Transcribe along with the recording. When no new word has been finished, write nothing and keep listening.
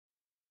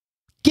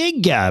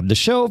Gig Gab, the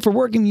show for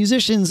working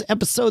musicians,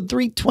 episode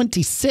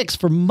 326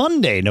 for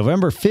Monday,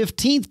 November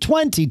 15th,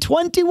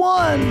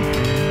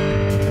 2021.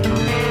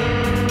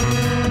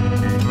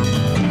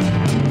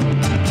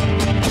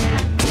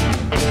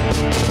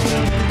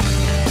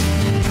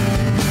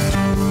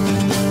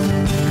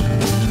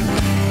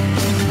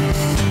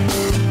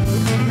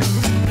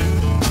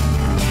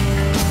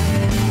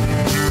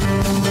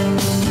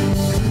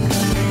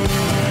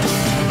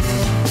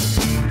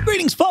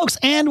 Folks,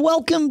 and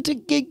welcome to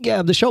Gig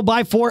Gab, the show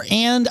by, for,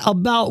 and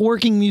about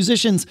working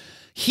musicians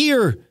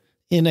here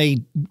in a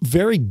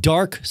very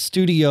dark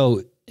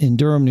studio in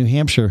Durham, New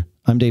Hampshire.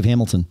 I'm Dave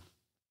Hamilton.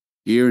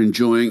 Here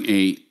enjoying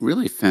a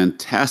really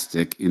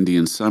fantastic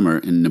Indian summer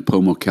in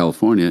Nipomo,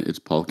 California. It's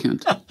Paul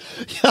Kent.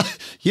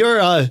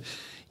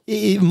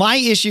 My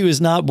issue is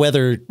not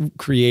weather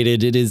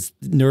created. It is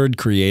nerd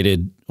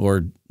created,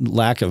 or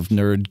lack of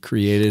nerd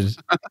created.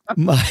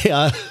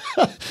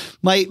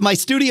 My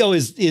studio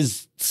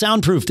is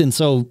soundproofed and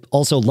so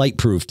also light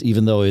proofed,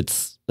 even though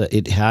it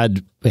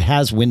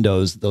has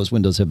windows. Those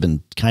windows have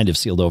been kind of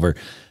sealed over.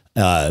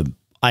 I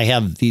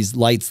have these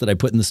lights that I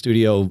put in the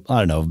studio.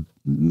 I don't know.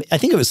 I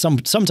think it was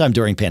sometime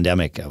during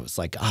pandemic. I was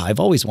like, I've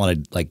always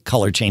wanted like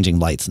color changing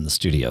lights in the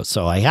studio.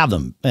 So I have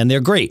them and they're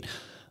great.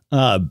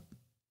 But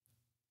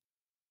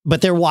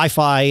they're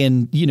Wi-Fi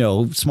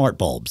and, smart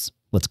bulbs,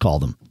 let's call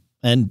them.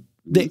 And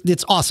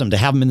it's awesome to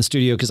have them in the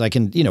studio because I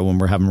can, when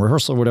we're having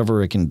rehearsal or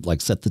whatever, I can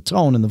like set the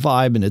tone and the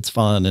vibe and it's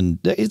fun and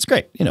it's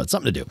great. It's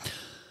something to do.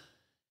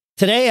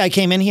 Today I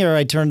came in here,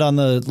 I turned on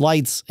the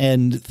lights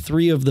and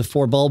 3 of the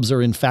 4 bulbs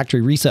are in factory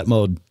reset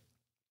mode,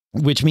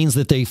 which means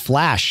that they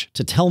flash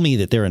to tell me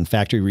that they're in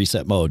factory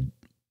reset mode.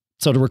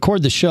 So to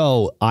record the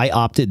show, I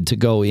opted to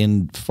go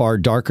in far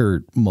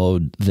darker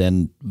mode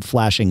than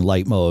flashing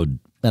light mode.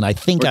 And I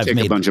think I've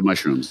made a bunch of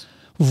mushrooms.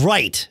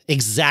 Right.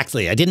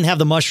 Exactly. I didn't have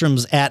the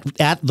mushrooms at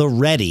the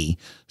ready.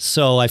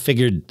 So I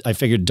figured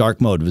dark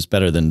mode was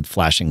better than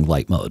flashing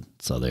light mode.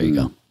 So there you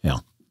go.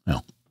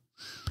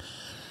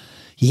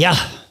 Yeah.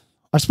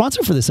 Our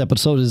sponsor for this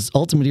episode is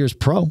Ultimate Ears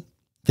Pro.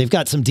 They've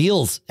got some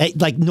deals.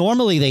 Like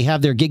normally they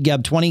have their Gig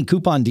Gab 20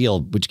 coupon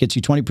deal, which gets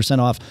you 20%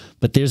 off.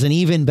 But there's an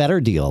even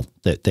better deal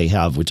that they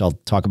have, which I'll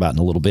talk about in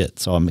a little bit.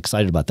 So I'm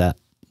excited about that.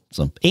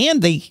 So,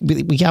 and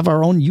we have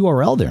our own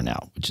URL there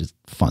now, which is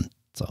fun.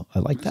 So I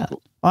like that.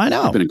 Cool. I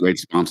know. They've been a great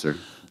sponsor.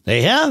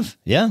 They have.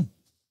 Yeah.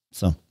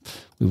 So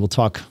we will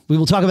talk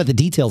about the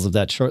details of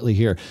that shortly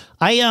here.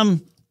 I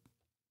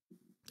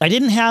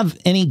didn't have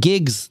any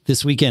gigs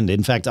this weekend.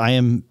 In fact, I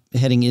am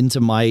heading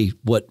into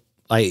what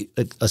I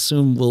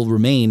assume will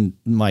remain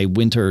my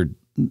winter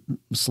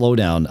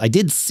slowdown. I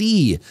did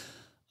see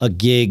a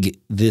gig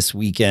this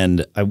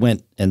weekend. I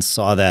went and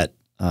saw that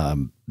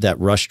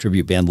Rush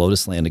tribute band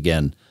Lotus Land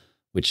again,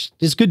 which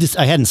is good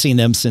I hadn't seen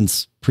them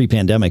since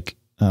pre-pandemic.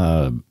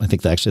 I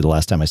think actually the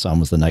last time I saw him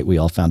was the night we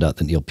all found out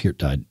that Neil Peart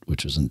died,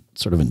 which was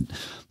sort of an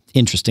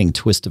interesting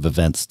twist of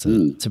events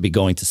to be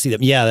going to see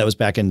them. Yeah, that was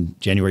back in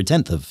January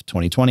 10th of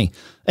 2020.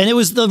 And it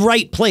was the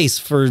right place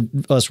for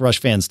us Rush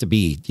fans to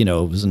be. It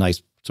was a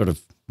nice sort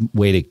of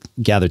way to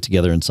gather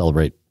together and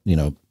celebrate,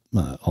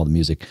 all the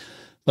music.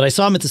 But I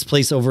saw him at this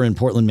place over in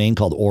Portland, Maine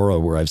called Aura,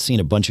 where I've seen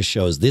a bunch of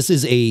shows. This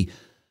is a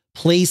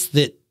place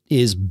that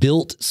is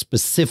built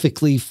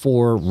specifically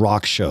for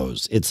rock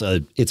shows. It's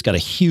got a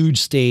huge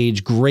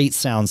stage, great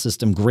sound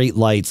system, great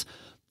lights.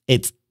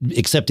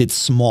 Except it's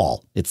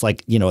small. It's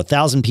like,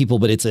 1,000 people,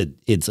 but it's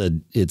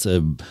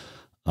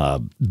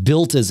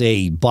built as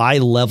a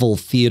bi-level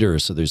theater.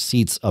 So there's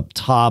seats up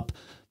top.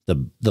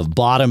 The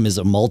bottom is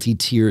a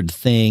multi-tiered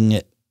thing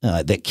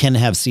that can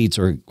have seats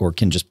or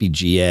can just be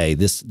GA.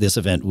 This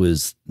event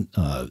was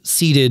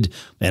seated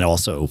and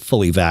also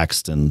fully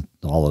vaxxed and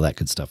all of that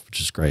good stuff, which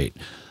is great.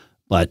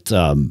 But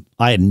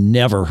I had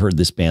never heard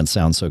this band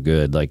sound so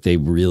good. Like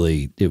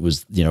it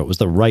was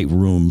the right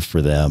room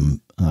for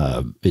them.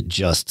 It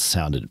just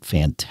sounded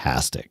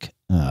fantastic.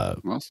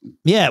 Awesome.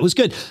 Yeah, it was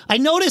good. I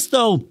noticed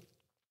though,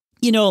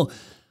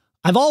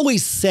 I've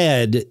always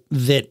said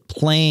that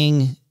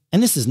playing,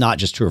 and this is not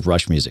just true of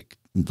Rush music,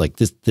 like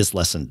this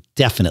lesson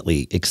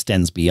definitely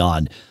extends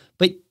beyond,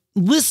 but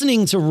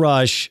listening to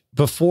Rush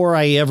before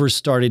I ever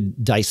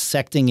started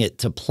dissecting it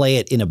to play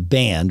it in a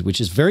band, which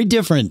is very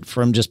different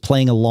from just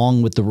playing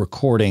along with the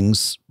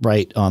recordings,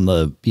 right, on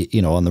the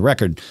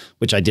record,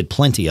 which I did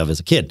plenty of as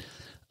a kid.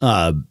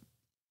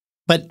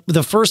 But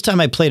the first time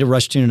I played a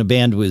Rush tune in a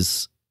band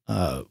was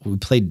we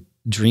played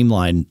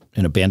Dreamline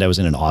in a band I was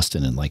in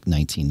Austin in like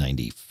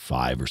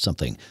 1995 or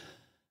something.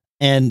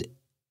 And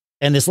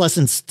this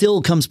lesson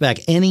still comes back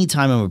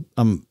anytime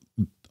I'm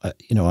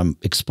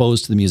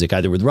exposed to the music,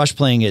 either with Rush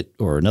playing it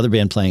or another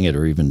band playing it,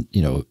 or even,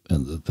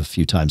 the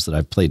few times that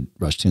I've played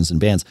Rush tunes in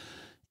bands,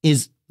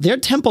 is their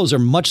tempos are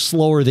much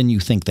slower than you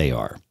think they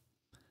are.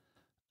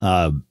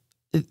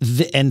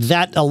 And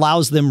that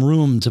allows them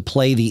room to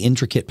play the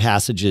intricate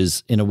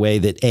passages in a way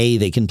that A,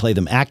 they can play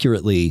them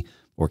accurately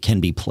or can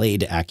be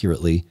played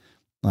accurately,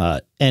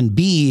 and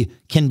B,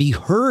 can be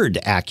heard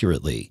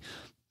accurately.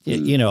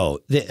 It's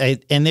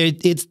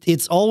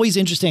always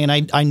interesting.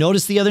 And I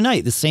noticed the other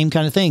night, the same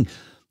kind of thing.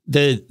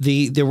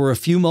 there were a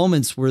few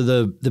moments where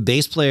the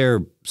bass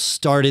player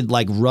started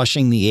like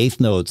rushing the eighth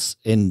notes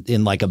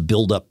in like a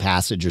build up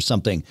passage or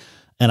something.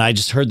 And I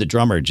just heard the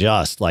drummer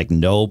just like,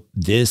 nope,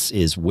 this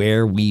is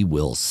where we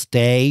will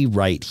stay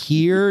right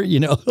here. You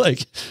know,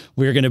 like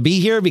we're going to be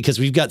here because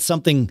we've got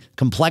something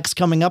complex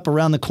coming up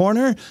around the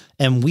corner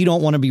and we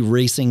don't want to be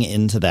racing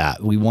into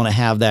that. We want to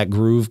have that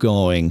groove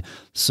going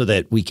so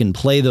that we can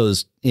play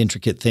those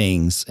intricate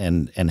things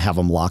and have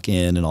them lock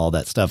in and all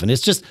that stuff. And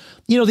it's just,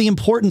 you know, the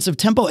importance of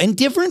tempo, and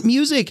different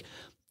music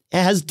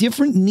has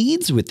different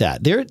needs with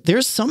that.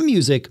 There's some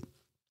music,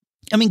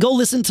 I mean, go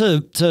listen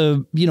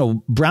to you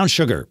know, Brown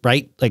Sugar,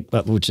 right? Like,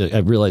 which I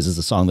realize is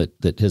a song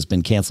that has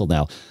been canceled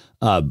now.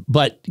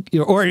 But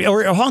or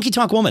Honky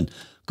Tonk Woman,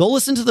 go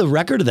listen to the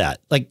record of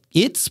that. Like,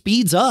 it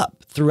speeds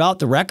up throughout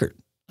the record,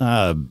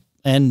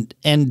 and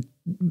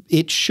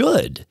it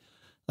should.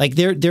 Like,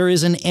 there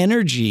is an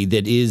energy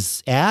that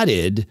is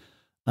added.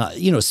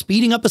 You know,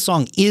 speeding up a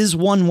song is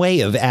one way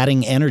of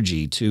adding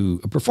energy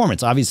to a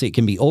performance. Obviously, it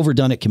can be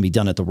overdone. It can be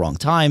done at the wrong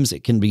times.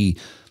 It can be.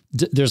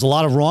 There's a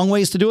lot of wrong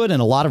ways to do it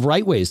and a lot of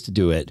right ways to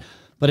do it,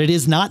 but it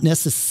is not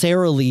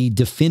necessarily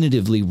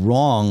definitively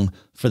wrong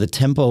for the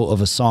tempo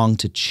of a song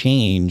to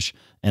change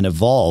and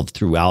evolve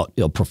throughout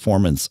a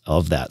performance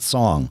of that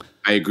song.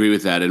 I agree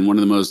with that. And one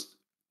of the most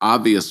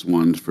obvious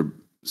ones for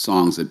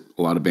songs that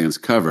a lot of bands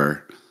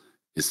cover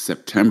is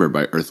September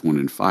by Earth,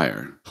 Wind &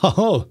 Fire.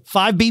 Oh,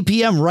 5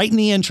 BPM right in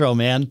the intro,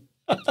 man.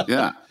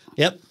 Yeah.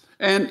 Yep.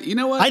 And you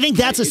know what? I think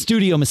that's a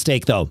studio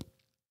mistake, though.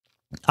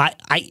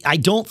 I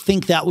don't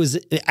think that was,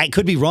 I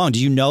could be wrong. Do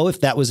you know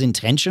if that was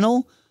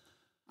intentional?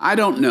 I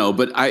don't know,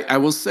 but I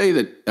will say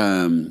that,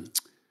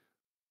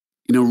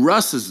 you know,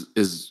 Russ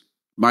is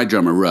my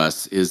drummer.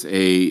 Russ is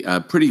a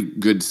pretty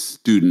good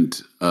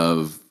student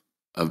of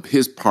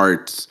his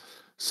parts,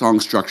 song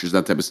structures,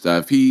 that type of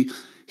stuff. He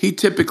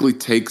typically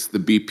takes the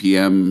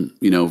BPM,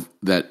 you know,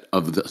 that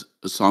of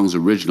the song's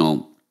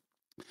original.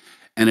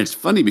 And it's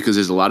funny because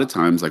there's a lot of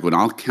times like when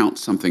I'll count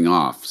something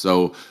off.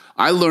 So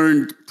I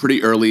learned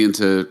pretty early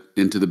into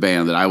the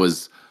band that I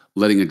was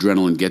letting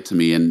adrenaline get to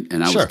me, and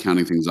I was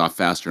counting things off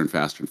faster and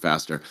faster and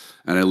faster.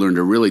 And I learned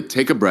to really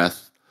take a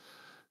breath,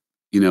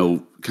 you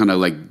know, kind of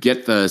like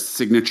get the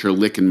signature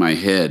lick in my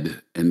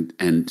head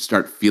and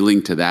start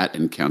feeling to that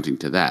and counting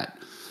to that.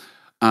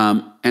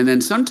 And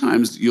then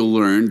sometimes you'll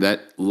learn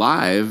that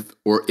live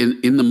or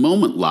in the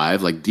moment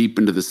live, like deep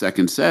into the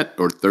second set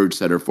or third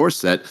set or fourth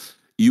set,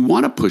 you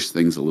want to push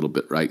things a little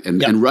bit, right?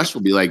 And Rush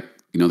will be like,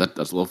 you know, that's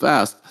a little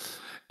fast.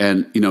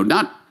 And, you know,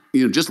 not,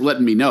 you know, just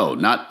letting me know,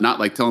 not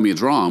like telling me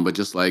it's wrong, but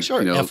just like,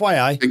 you know,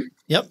 FYI.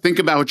 Think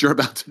about what you're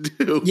about to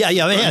do.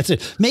 Yeah.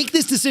 Right? Make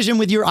this decision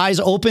with your eyes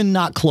open,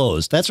 not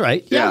closed. That's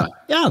right. Yeah.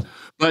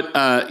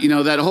 But, you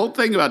know, that whole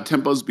thing about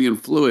tempos being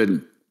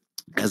fluid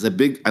as a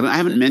big, I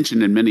haven't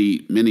mentioned in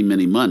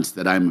many months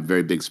that I'm a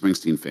very big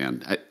Springsteen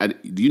fan.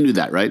 You knew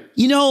that, right?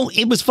 You know,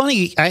 it was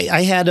funny.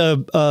 I had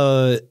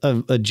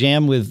a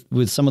jam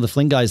with some of the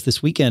Fling guys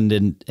this weekend,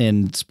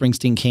 and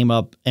Springsteen came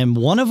up, and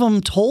one of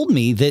them told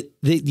me that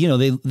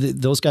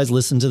those guys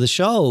listened to the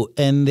show,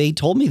 and they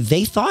told me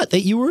they thought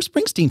that you were a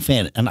Springsteen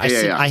fan, and I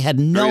said I had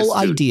no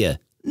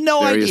idea,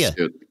 no idea.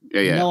 Astute.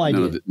 Yeah. No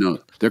idea. No,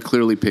 they're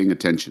clearly paying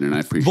attention, and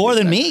I appreciate more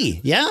than that.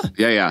 Me. Yeah.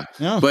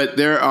 But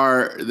there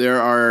are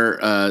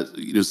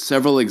you know,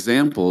 several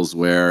examples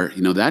where,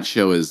 you know, that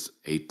show is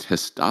a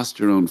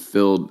testosterone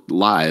filled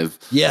live.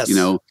 Yes. You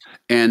know,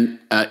 and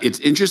it's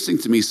interesting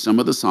to me. Some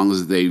of the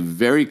songs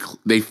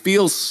they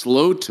feel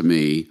slow to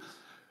me,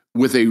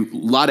 with a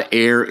lot of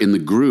air in the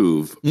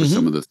groove for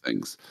some of the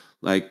things,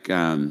 like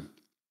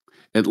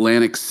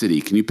Atlantic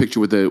City. Can you picture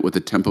what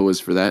the tempo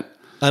is for that?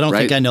 I don't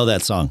think I know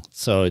that song.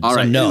 So, all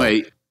right. No,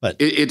 anyway, but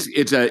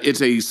it's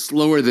a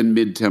slower than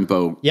mid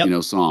tempo, you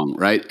know, song,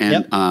 right?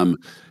 And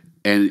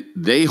and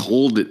they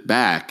hold it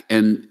back,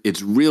 and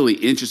it's really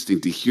interesting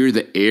to hear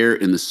the air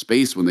in the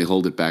space when they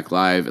hold it back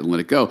live and let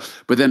it go.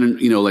 But then,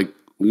 you know, like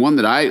one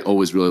that I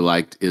always really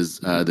liked is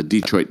the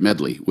Detroit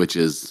medley, which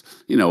is,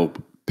 you know,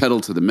 pedal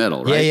to the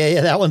metal, right?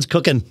 Yeah. That one's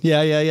cooking.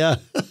 Yeah.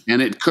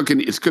 And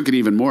it's cooking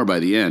even more by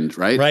the end,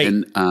 right? Right.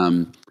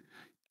 And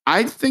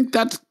I think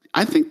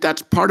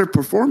that's part of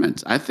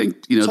performance. I think,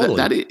 you know,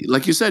 that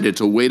like you said, it's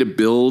a way to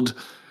build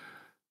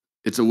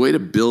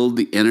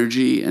the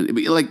energy,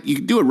 and like you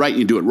can do it right and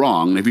you do it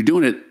wrong. And if you're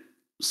doing it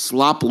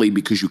sloppily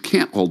because you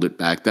can't hold it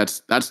back,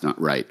 that's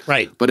not right.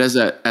 Right. But as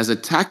a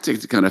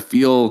tactic to kind of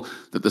feel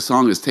that the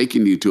song is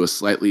taking you to a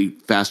slightly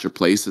faster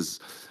place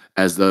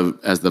as the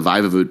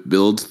vibe of it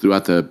builds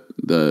throughout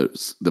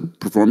the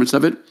performance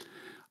of it,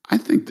 I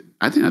think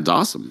that's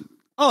awesome.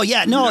 Oh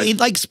yeah, no,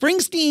 like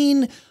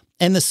Springsteen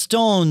and the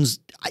Stones,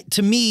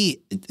 to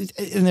me,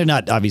 and they're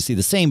not obviously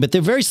the same, but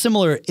they're very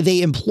similar.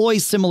 They employ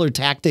similar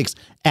tactics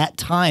at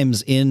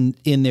times in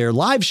their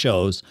live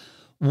shows,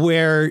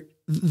 where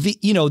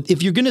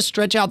if you're going to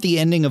stretch out the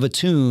ending of a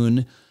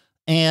tune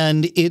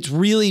and it's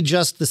really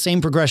just the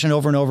same progression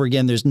over and over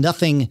again, there's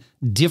nothing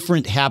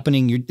different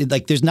happening.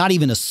 There's not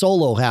even a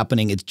solo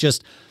happening. It's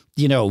just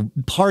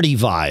party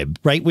vibe,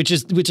 right? Which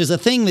is a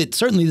thing that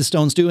certainly the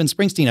Stones do, and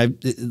Springsteen,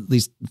 at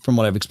least from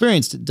what I've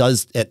experienced,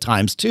 does at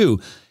times too.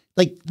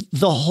 Like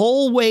the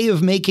whole way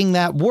of making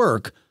that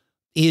work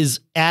is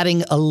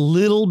adding a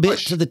little bit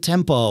to the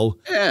tempo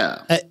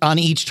on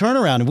each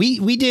turnaround.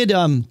 We did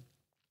I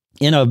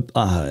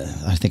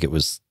think it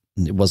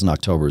wasn't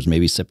October, it was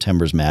maybe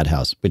September's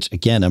Madhouse, which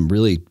again, I'm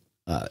really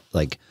I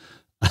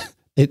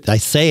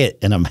say it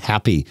and I'm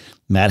happy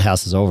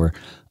Madhouse is over.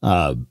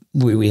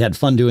 We had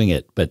fun doing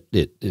it, but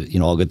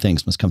all good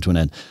things must come to an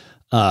end.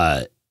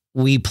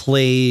 We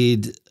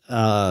played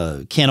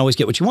Can't Always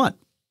Get What You Want.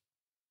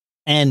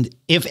 And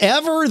if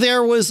ever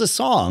there was a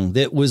song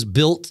that was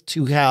built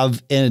to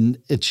have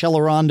a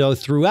cello-rondo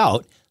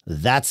throughout,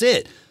 that's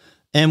it.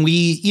 And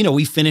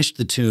we finished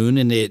the tune,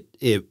 and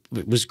it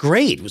was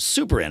great. It was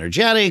super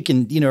energetic,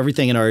 and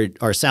everything. And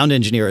our sound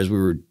engineer, as we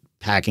were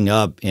packing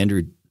up,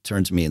 Andrew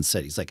turned to me and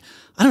said, he's like,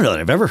 I don't know that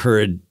I've ever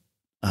heard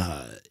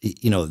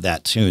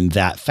that tune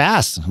that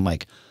fast. And I'm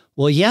like,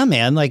 well, yeah,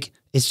 man, like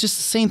it's just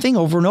the same thing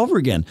over and over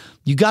again.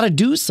 You got to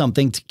do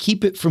something to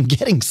keep it from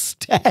getting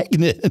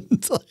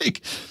stagnant.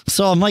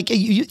 So I'm like,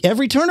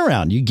 every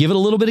turnaround, you give it a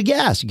little bit of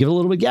gas.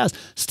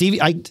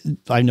 Stevie, I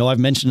know I've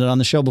mentioned it on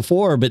the show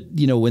before, but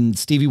when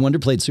Stevie Wonder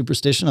played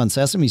Superstition on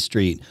Sesame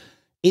Street,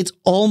 it's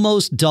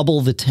almost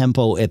double the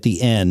tempo at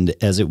the end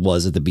as it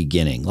was at the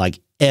beginning. Like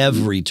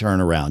every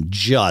turnaround,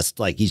 just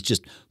like he's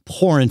just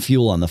pouring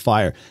fuel on the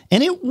fire,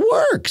 and it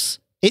works.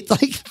 It's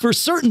like for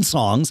certain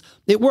songs,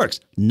 it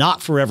works.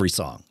 Not for every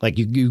song. Like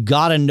you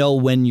got to know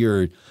when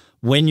you're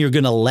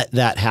going to let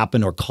that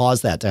happen or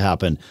cause that to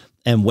happen,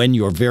 and when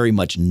you're very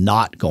much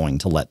not going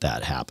to let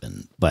that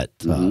happen. But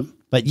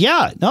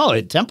yeah, no,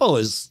 tempo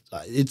is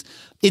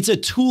it's a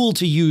tool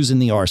to use in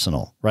the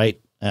arsenal, right?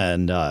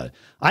 And I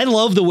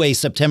love the way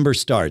September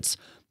starts,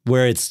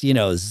 where it's, a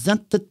little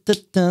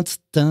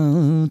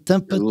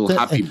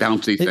happy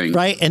bouncy thing.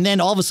 Right. And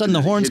then all of a sudden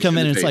the horns come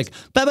in and it's like,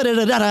 and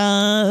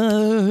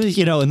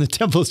the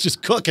tempo's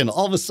just cooking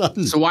all of a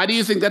sudden. So why do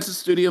you think that's a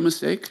studio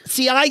mistake?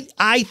 See,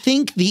 I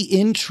think the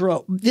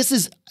intro, this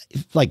is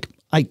like,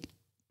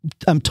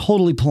 I'm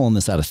totally pulling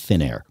this out of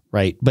thin air,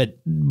 right?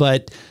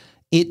 But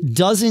it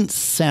doesn't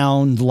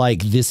sound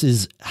like this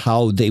is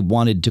how they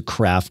wanted to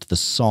craft the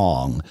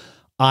song.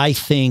 I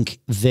think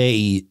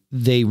they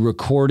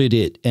recorded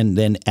it and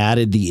then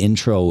added the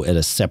intro at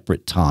a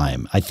separate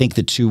time. I think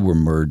the two were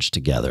merged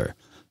together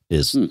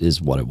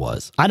is what it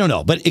was. I don't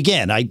know. But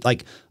again, I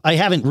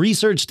haven't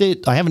researched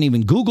it. I haven't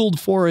even Googled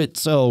for it.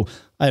 So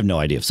I have no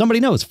idea. If somebody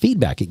knows,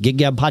 feedback at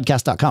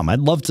giggabpodcast.com. I'd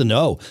love to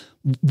know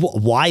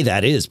why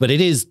that is. But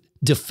it is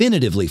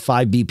definitively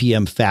 5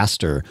 BPM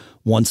faster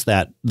once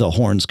the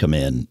horns come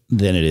in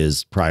than it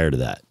is prior to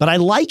that. But I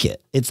like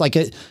it. It's like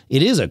it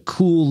is a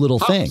cool little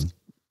thing.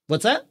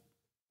 What's that?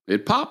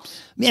 It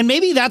pops. And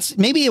maybe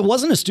it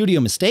wasn't a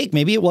studio mistake.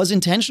 Maybe it was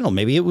intentional.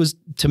 Maybe it was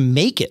to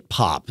make it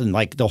pop. And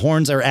like the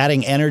horns are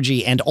adding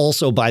energy. And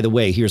also, by the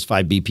way, here's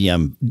 5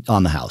 BPM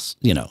on the house.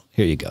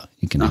 Here you go.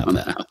 You can have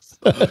that.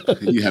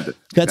 You have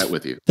that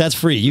with you. That's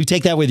free. You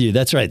take that with you.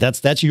 That's right.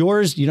 That's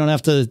yours. You don't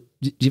have to.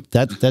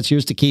 That's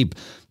yours to keep,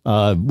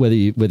 whether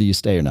you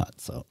stay or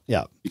not. So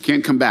yeah. You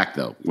can't come back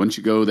though. Once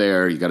you go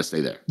there, you got to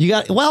stay there.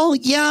 Yeah.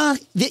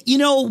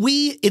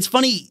 It's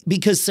funny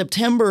because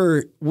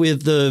September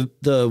with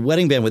the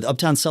wedding band with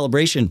Uptown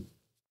Celebration,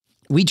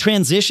 we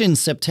transitioned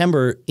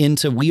September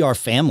into We Are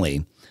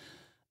Family,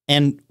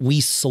 and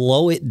we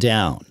slow it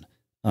down.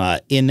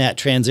 In that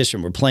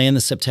transition, we're playing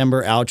the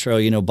September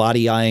outro,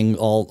 body eyeing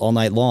all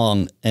night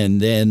long.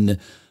 And then,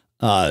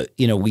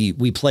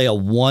 we play a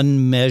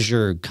one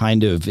measure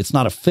kind of, it's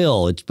not a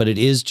fill, but it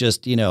is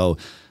just,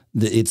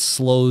 it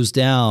slows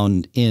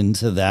down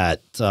into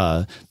that,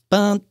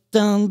 and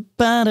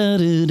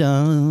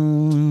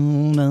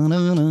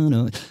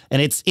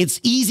it's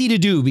easy to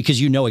do because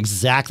you know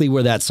exactly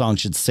where that song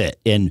should sit,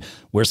 and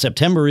where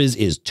September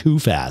is too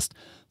fast.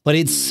 But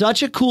it's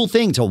such a cool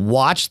thing to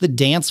watch the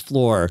dance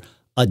floor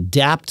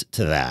adapt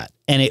to that,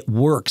 and it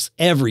works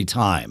every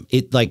time.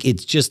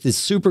 It's just this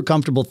super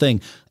comfortable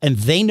thing, and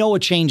they know a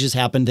change has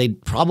happened. They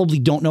probably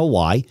don't know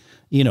why.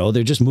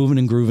 They're just moving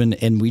and grooving,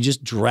 and we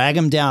just drag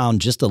them down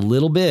just a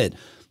little bit,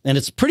 and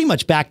it's pretty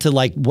much back to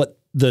like what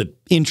the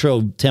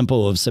intro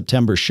tempo of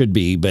September should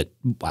be, but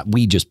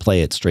we just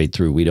play it straight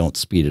through. We don't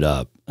speed it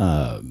up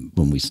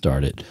when we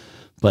start it.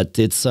 But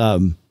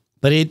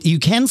you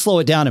can slow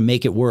it down and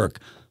make it work,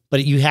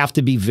 but you have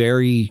to be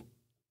very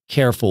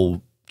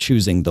careful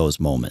choosing those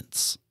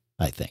moments,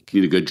 I think.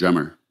 You need a good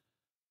drummer.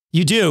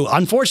 You do.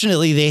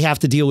 Unfortunately, they have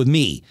to deal with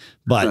me,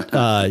 but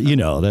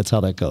that's how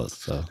that goes.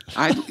 So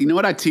you know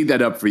what? I teed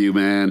that up for you,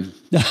 man.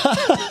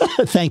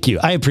 Thank you.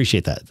 I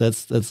appreciate that.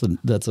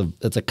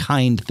 That's a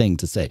kind thing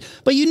to say.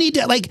 But you need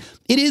to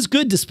it is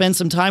good to spend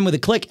some time with a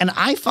click. And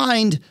I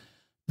find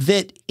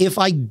that if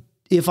I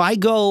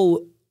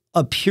go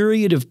a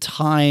period of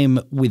time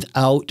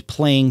without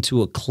playing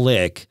to a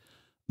click,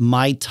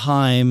 my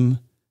time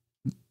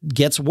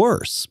gets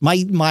worse.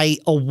 My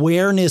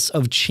awareness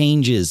of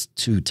changes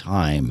to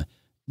time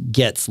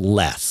gets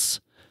less.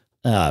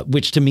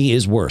 which to me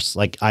is worse.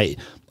 Like I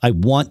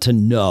want to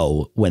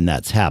know when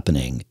that's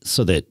happening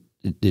so that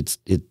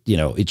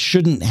it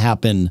shouldn't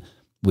happen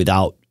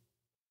without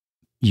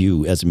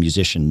you as a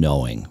musician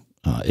knowing,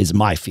 is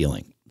my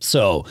feeling.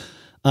 So,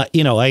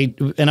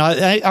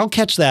 I'll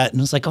catch that.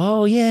 And it's like,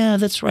 oh yeah,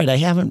 that's right.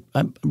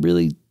 I've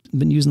really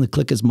been using the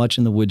click as much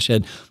in the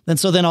woodshed. And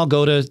so then I'll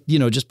go to,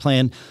 just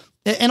playing,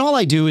 and all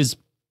I do is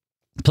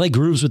play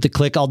grooves with the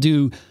click. I'll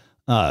do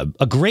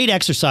a great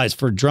exercise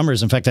for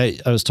drummers. In fact, when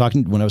I was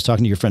talking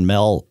to your friend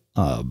Mel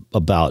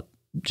about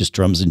just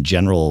drums in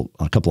general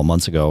a couple of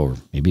months ago, or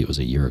maybe it was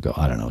a year ago.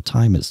 I don't know.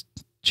 Time has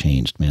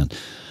changed, man.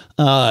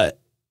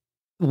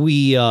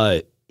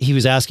 He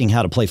was asking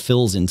how to play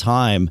fills in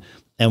time.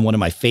 And one of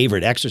my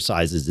favorite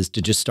exercises is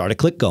to just start a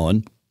click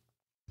going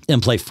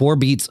and play 4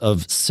 beats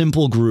of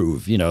simple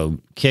groove,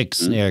 kick,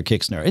 snare,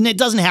 kick, snare. And it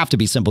doesn't have to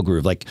be simple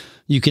groove. Like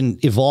you can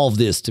evolve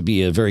this to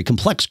be a very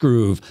complex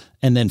groove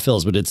and then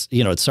fills, but it's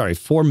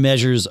 4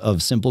 measures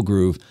of simple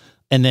groove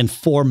and then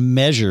 4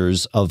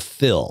 measures of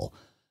fill.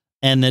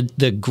 And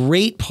the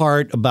great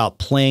part about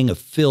playing a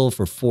fill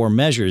for 4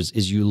 measures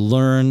is you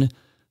learn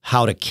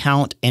how to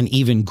count and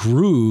even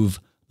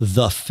groove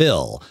the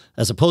fill,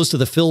 as opposed to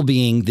the fill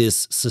being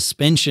this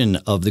suspension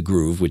of the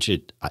groove, which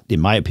it,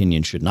 in my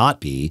opinion, should not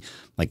be.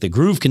 Like the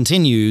groove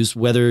continues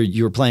whether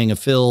you're playing a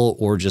fill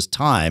or just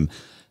time.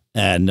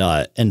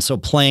 And so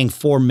playing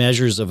 4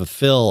 measures of a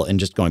fill and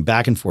just going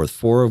back and forth,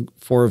 four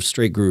of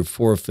straight groove,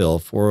 4 of fill,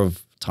 4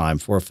 of time,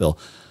 4 of fill,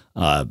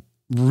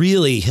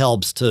 really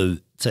helps to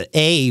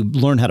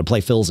learn how to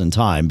play fills in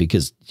time,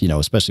 because,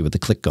 especially with the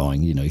click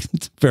going,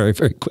 very,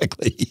 very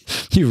quickly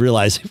you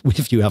realize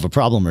if you have a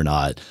problem or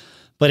not.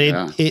 But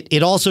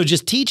it also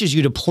just teaches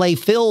you to play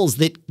fills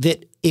that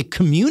it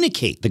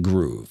communicate the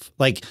groove.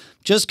 Like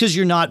just because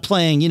you're not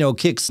playing,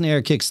 kick,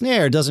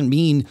 snare doesn't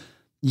mean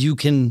you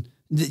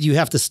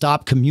have to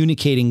stop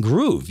communicating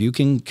groove. You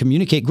can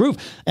communicate groove.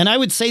 And I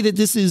would say that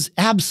this is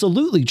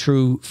absolutely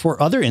true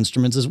for other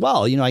instruments as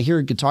well. I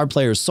hear guitar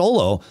players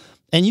solo,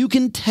 and you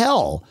can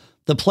tell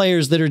the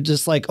players that are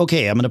just like,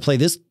 okay, I'm going to play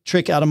this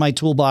trick out of my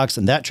toolbox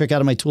and that trick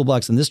out of my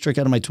toolbox and this trick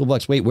out of my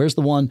toolbox. Wait, where's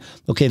the one?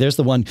 Okay, there's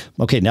the one.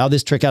 Okay, now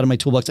this trick out of my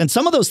toolbox. And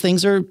some of those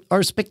things are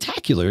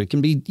spectacular. It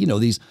can be,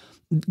 these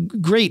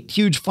great,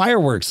 huge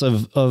fireworks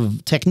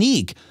of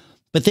technique.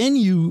 But then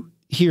you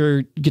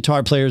hear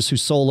guitar players who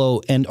solo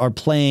and are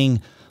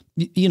playing,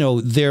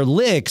 their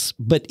licks,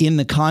 but in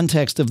the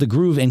context of the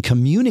groove and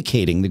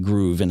communicating the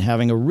groove and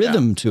having a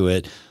rhythm to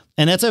it.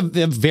 And that's a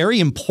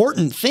very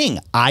important thing,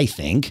 I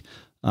think.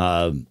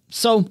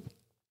 So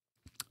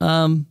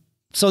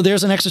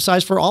there's an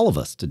exercise for all of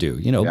us to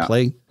do,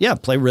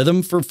 play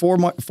rhythm for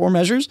four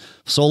measures,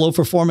 solo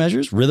for 4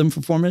 measures, rhythm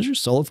for 4 measures,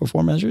 solo for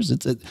 4 measures.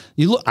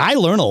 I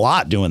learn a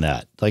lot doing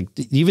that. I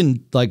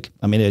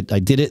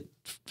did it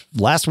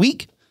last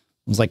week.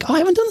 I was like, oh, I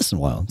haven't done this in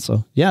a while.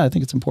 So yeah, I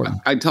think it's important.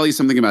 I tell you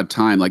something about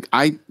time. Like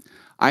I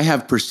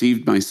have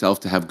perceived myself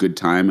to have good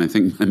time. I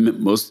think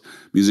most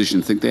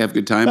musicians think they have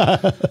good time.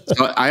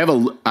 So I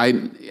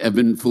have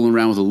been fooling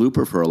around with a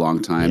looper for a long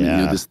time.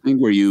 Yeah. And, this thing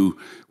where you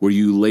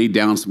lay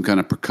down some kind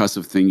of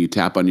percussive thing, you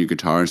tap on your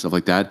guitar and stuff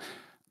like that.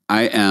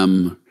 I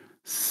am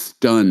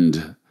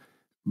stunned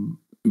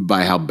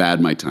by how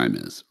bad my time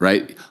is,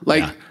 right?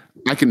 Like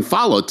I can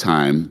follow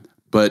time,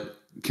 but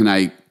can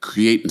I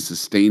create and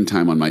sustain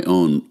time on my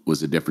own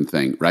was a different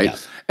thing, right? Yeah.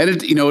 And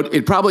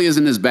it probably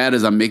isn't as bad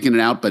as I'm making it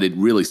out, but it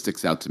really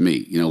sticks out to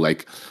me.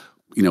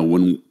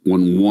 When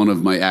one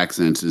of my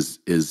accents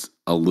is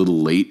a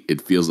little late,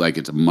 it feels like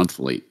it's a month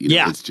late.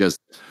 It's just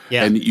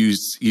and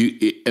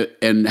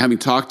and having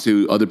talked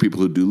to other people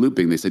who do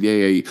looping, they said,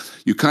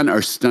 you kind of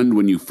are stunned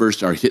when you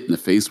first are hit in the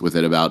face with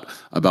it about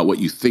what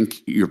you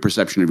think your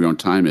perception of your own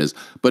time is.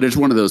 But it's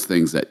one of those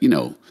things that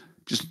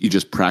you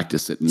just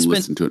practice it and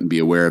listen to it and be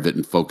aware of it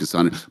and focus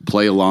on it,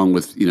 play along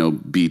with,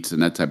 beats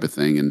and that type of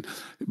thing.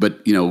 But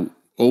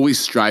always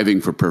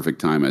striving for perfect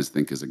time, I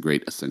think, is a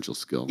great essential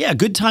skill. Yeah.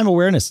 Good time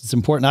awareness. It's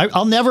important.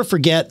 I'll never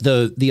forget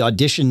the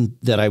audition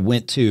that I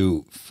went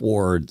to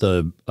for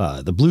the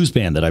blues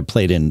band that I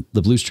played in,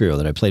 the blues trio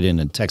that I played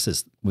in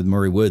Texas with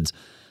Murray Woods.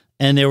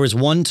 And there was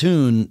one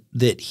tune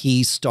that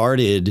he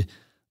started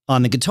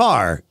on the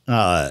guitar.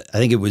 I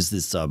think it was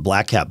this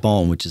Black Cat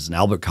Bone, which is an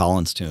Albert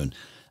Collins tune.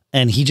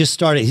 And he just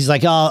started, he's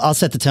like, oh, I'll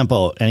set the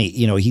tempo. And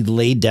he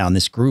laid down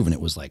this groove, and it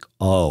was like,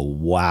 oh,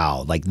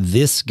 wow. Like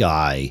this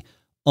guy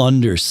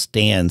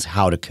understands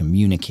how to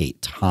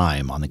communicate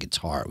time on the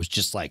guitar. It was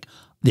just like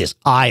this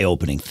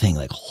eye-opening thing.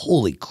 Like,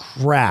 holy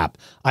crap,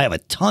 I have a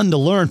ton to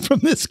learn from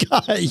this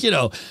guy,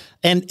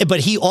 but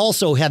he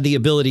also had the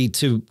ability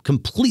to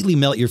completely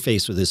melt your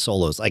face with his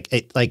solos.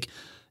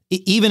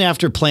 Even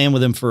after playing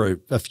with him for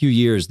a few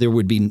years, there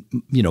would be,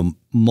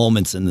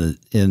 moments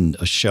in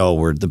a show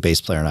where the bass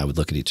player and I would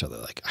look at each other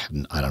like,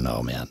 I don't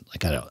know, man.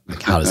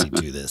 How does he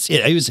do this?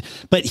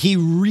 But he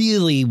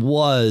really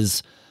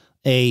was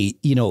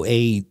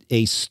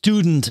a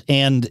student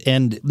and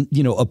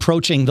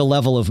approaching the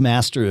level of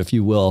master, if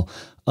you will,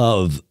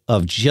 of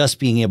just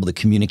being able to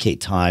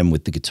communicate time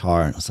with the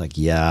guitar. And I was like,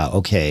 yeah,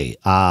 okay.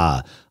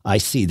 I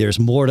see. There's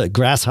more to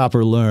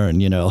grasshopper learn,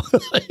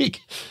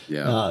 like,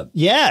 yeah.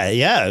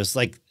 It was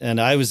like, and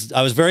I was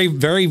very,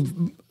 very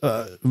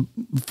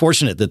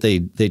fortunate that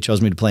they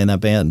chose me to play in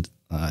that band.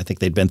 I think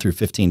they'd been through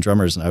 15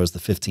 drummers and I was the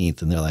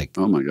 15th, and they're like,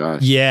 oh my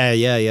gosh.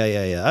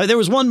 Yeah. There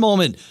was one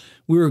moment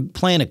we were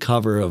playing a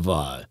cover of,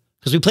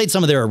 cause we played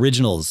some of their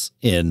originals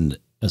in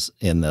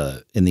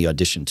the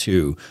audition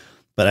too.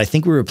 But I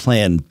think we were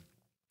playing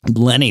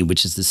Lenny,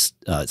 which is this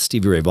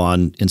Stevie Ray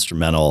Vaughan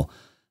instrumental,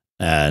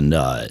 and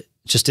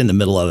just in the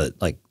middle of it,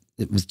 like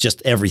it was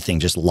just everything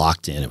just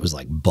locked in. It was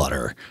like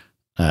butter,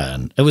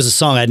 and it was a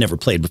song I'd never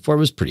played before. It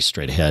was pretty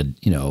straight ahead,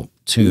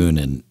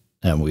 tune,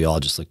 and we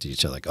all just looked at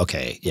each other like,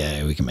 okay,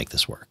 yeah, we can make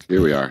this work.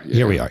 Here we are.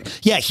 Here we are.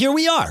 Yeah, here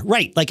we are.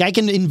 Right, like I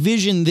can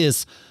envision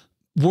this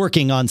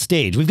working on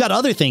stage. We've got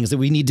other things that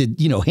we need to,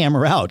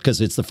 hammer out because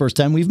it's the first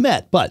time we've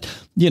met. But,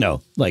 this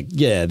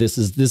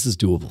is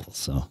doable.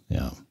 So,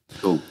 yeah.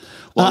 Cool.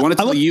 Well, I want to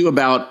tell you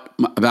about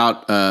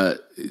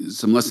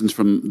some lessons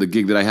from the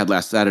gig that I had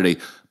last Saturday.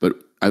 But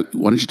why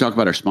don't you talk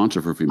about our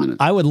sponsor for a few minutes?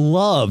 I would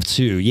love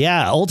to.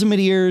 Yeah. Ultimate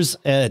Ears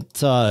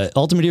at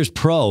Ultimate Ears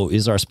Pro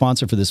is our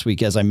sponsor for this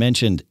week, as I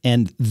mentioned,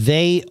 and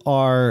they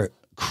are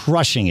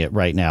crushing it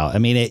right now. I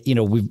mean,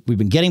 we've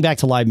been getting back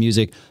to live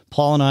music.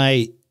 Paul and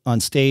I on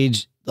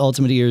stage.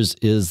 Ultimate Ears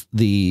is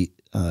I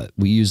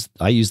use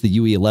the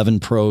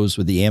UE11 Pros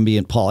with the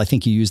ambient. Paul, I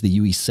think you use the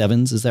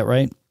UE7s. Is that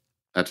right?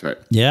 That's right.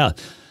 Yeah.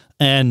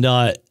 And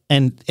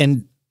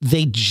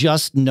they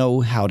just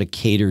know how to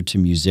cater to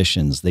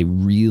musicians. They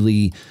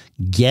really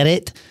get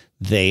it.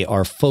 They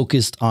are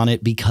focused on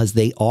it because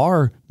they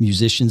are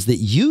musicians that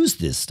use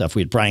this stuff.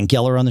 We had Brian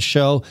Geller on the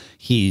show.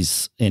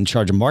 He's in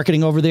charge of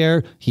marketing over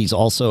there. He's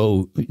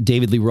also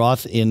David Lee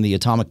Roth in the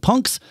Atomic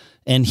Punks.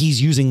 And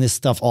he's using this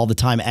stuff all the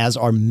time, as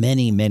are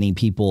many, many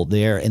people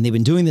there. And they've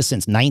been doing this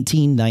since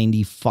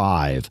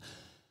 1995.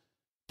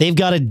 They've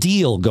got a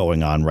deal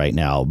going on right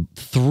now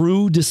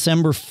through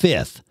December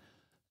 5th.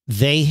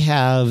 They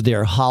have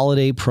their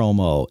holiday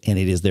promo, and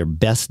it is their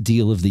best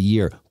deal of the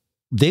year.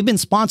 They've been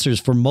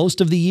sponsors for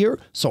most of the year,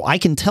 so I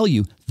can tell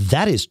you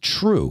that is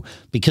true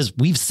because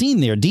we've seen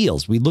their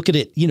deals. We look at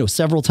it,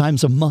 several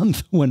times a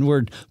month when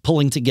we're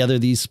pulling together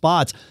these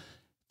spots.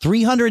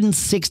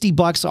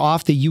 $360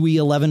 off the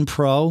UE11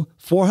 Pro,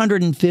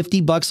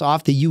 $450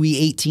 off the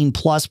UE18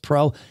 Plus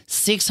Pro,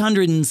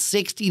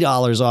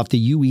 $660 off the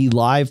UE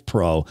Live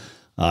Pro.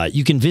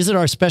 You can visit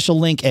our special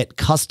link at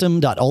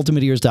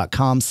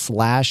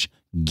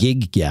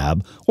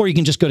custom.ultimateears.com/giggab, or you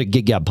can just go to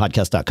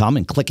giggabpodcast.com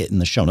and click it in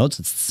the show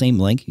notes. It's the same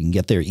link. You can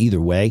get there either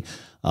way.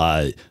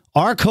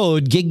 Our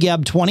code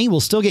GigGab20 will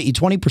still get you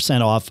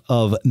 20% off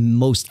of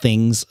most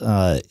things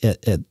at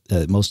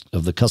most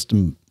of the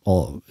custom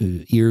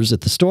ears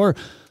at the store.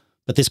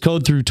 But this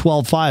code through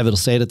 12/5, it'll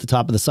say it at the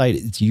top of the site.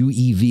 It's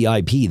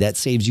UEVIP. That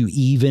saves you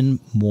even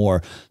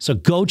more. So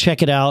go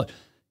check it out.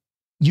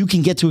 You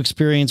can get to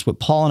experience what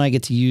Paul and I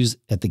get to use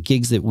at the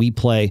gigs that we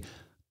play.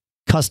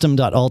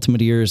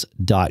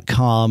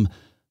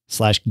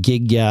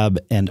 Custom.ultimateears.com/giggab.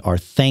 And our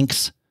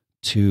thanks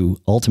to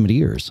Ultimate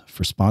Ears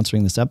for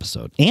sponsoring this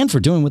episode and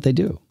for doing what they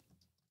do.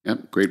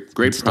 Yep. Great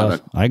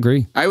product. I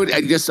agree.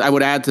 I guess I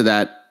would add to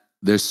that,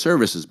 their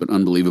service has been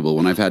unbelievable.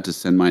 When I've had to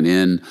send mine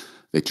in,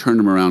 they turn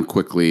them around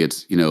quickly.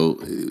 It's,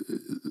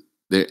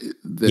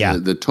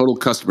 the total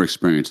customer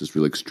experience is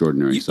really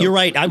extraordinary. So you're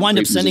right. I wind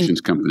up sending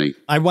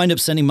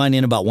mine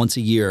in about once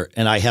a year,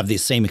 and I have the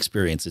same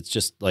experience. It's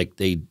just like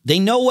they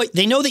know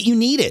that you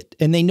need it,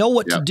 and they know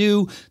what to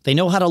do. They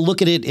know how to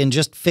look at it and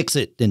just fix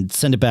it and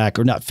send it back,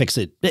 or not fix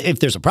it. If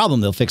there's a problem,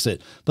 they'll fix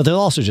it, but they'll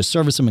also just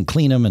service them and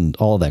clean them and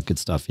all of that good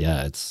stuff.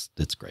 Yeah, it's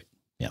great.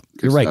 Yeah,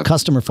 you're right.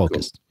 Customer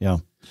focused. Cool. Yeah.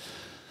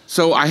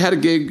 So I had a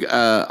gig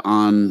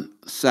on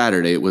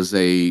Saturday. It was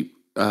I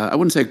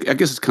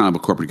guess it's kind of a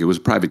corporate gig. It was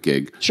a private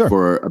gig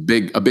for a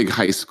big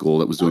high school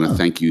that was doing a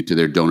thank you to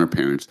their donor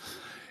parents.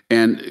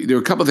 And there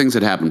were a couple of things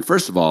that happened.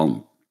 First of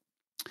all,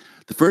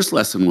 the first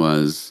lesson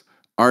was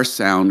our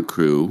sound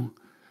crew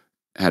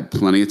had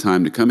plenty of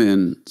time to come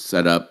in,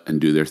 set up,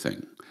 and do their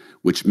thing,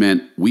 which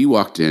meant we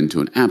walked into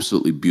an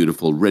absolutely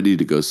beautiful, ready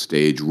to go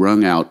stage,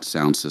 wrung out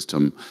sound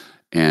system,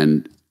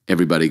 and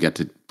everybody got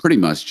to pretty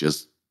much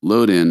just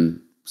load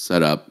in,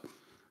 set up,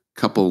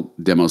 couple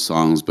demo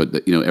songs, but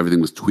everything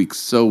was tweaked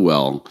so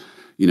well.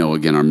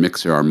 Again, our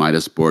mixer, our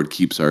Midas board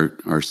keeps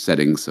our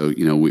settings, so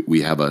we're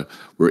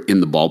in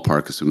the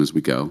ballpark as soon as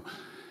we go.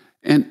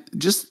 And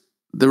just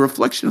the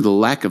reflection of the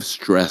lack of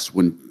stress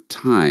when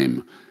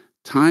time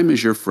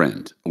is your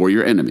friend or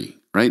your enemy,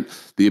 right?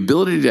 The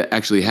ability to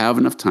actually have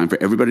enough time for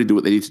everybody to do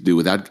what they need to do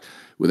without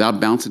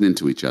bouncing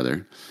into each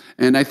other.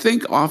 And I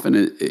think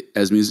often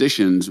as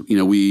musicians,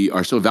 we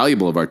are so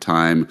valuable of our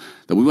time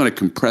that we want to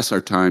compress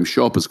our time,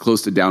 show up as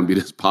close to downbeat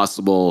as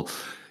possible,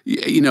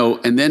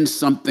 and then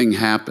something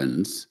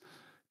happens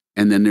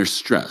and then there's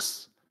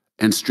stress,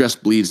 and stress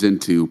bleeds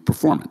into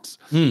performance.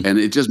 And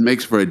it just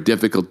makes for a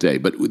difficult day.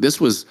 But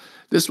this was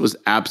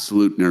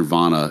absolute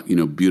nirvana,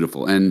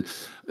 beautiful. And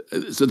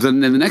so then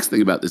the next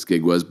thing about this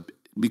gig was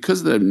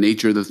because of the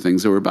nature of the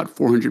things, there were about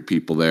 400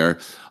 people there.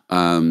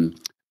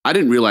 I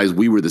didn't realize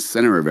we were the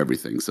center of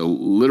everything. So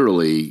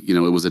literally, it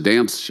was a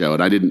dance show,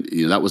 and I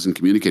didn't, that wasn't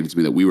communicated to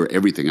me that we were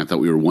everything. I thought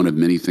we were one of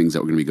many things that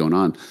were going to be going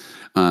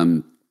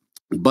on.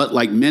 But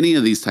like many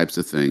of these types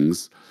of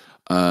things,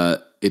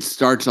 it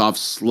starts off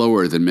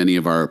slower than many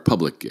of our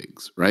public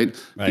gigs, right?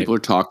 People are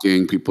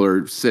talking, people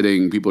are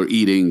sitting, people are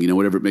eating,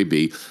 whatever it may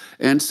be.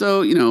 And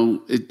so,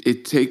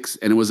 it takes,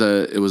 and it was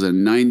a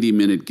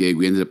 90-minute gig.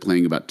 We ended up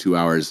playing about 2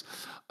 hours.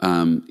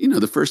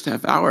 The first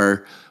half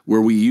hour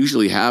where we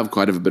usually have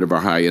quite a bit of our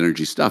high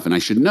energy stuff. And I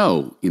should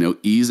know,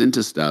 ease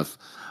into stuff,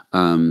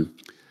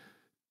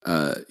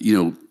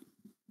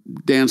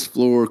 dance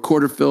floor,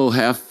 quarter fill,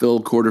 half fill,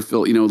 quarter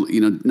fill,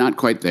 not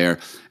quite there.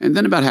 And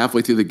then about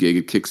halfway through the gig,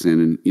 it kicks in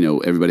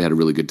and, everybody had a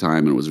really good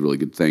time and it was a really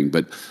good thing.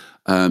 But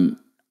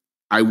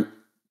I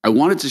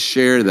wanted to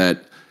share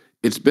that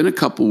it's been a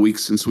couple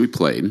weeks since we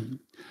played.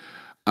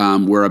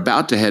 We're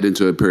about to head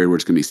into a period where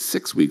it's going to be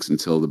 6 weeks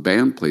until the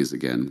band plays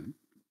again.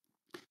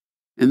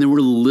 And there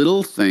were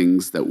little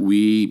things that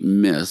we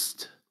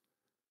missed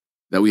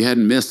that we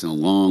hadn't missed in a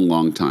long,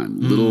 long time.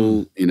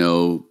 Little,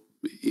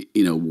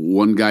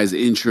 one guy's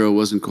intro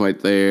wasn't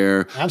quite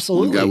there.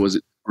 Absolutely. One guy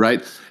wasn't,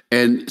 right?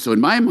 And so in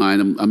my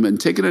mind, I'm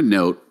taking a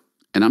note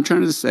and I'm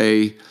trying to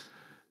say,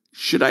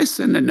 should I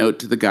send a note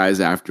to the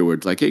guys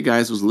afterwards? Like, hey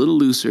guys, it was a little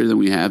looser than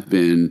we have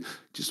been.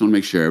 Just want to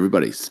make sure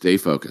everybody stay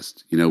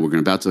focused. We're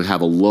about to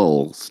have a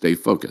lull, stay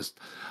focused.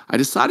 I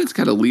decided to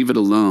kind of leave it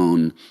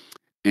alone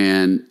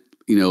and,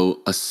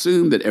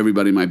 assume that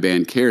everybody in my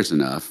band cares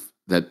enough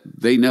that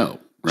they know,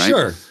 right?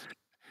 Sure.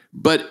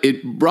 But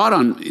it brought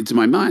on into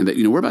my mind that,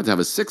 we're about to have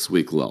a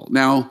 6-week lull.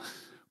 Now,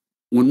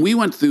 when we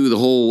went through the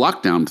whole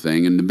lockdown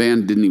thing and the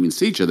band didn't even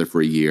see each other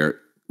for a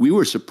year, we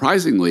were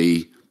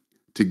surprisingly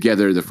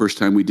together the first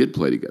time we did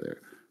play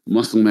together.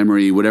 Muscle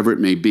memory, whatever it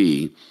may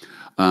be.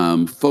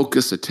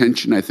 Focus,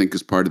 attention, I think,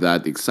 is part of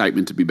that. The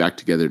excitement to be back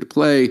together to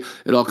play.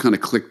 It all kind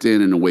of clicked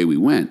in and away we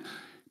went.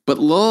 But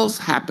lulls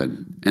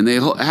happen, and they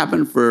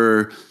happen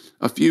for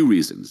a few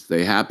reasons.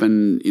 They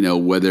happen,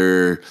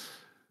 whether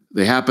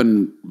they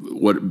happen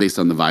based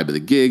on the vibe of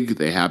the gig.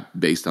 They happen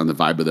based on the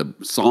vibe of the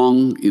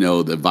song.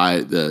 The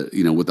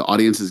vibe, what the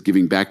audience is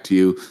giving back to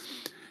you,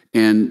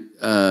 and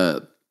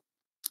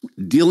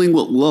dealing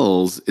with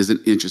lulls is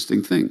an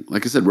interesting thing.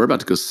 Like I said, we're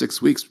about to go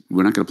 6 weeks.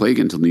 We're not going to play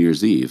again until New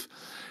Year's Eve,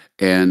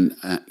 and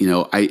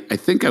I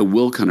think I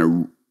will kind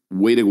of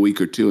wait a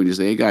week or two and just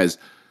say, hey guys,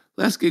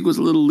 last gig was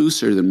a little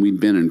looser than we'd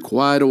been in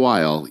quite a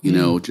while.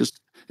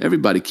 Just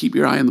everybody keep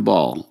your eye on the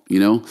ball.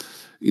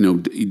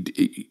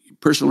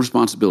 Personal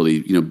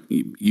responsibility.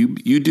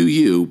 You do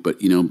you, but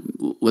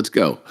let's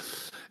go.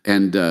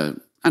 And I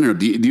don't know.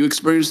 Do you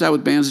experience that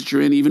with bands that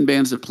you're in? Even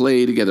bands that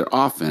play together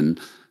often.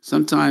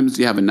 Sometimes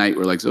you have a night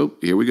where like, so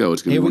here we go.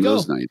 It's going to be one of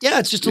those nights. Yeah,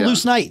 it's just a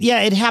loose night.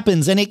 Yeah, it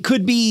happens, and it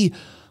could be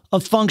a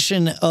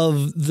function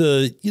of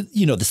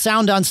the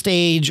sound on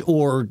stage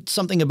or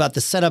something about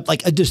the setup,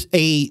 like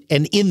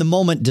an in the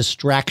moment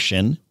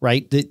distraction,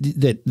 right?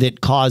 That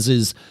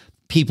causes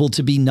people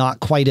to be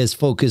not quite as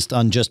focused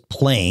on just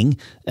playing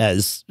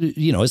as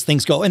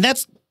things go. And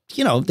that's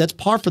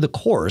par for the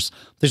course.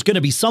 There's going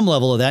to be some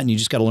level of that, and you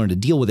just got to learn to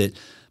deal with it.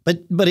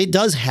 But it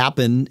does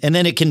happen. And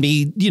then it can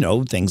be,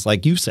 things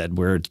like you said,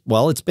 where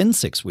it's been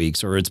 6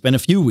 weeks or it's been a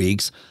few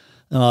weeks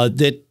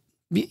that,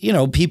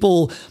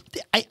 people,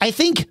 I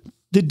think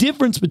the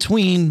difference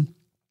between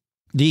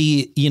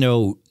the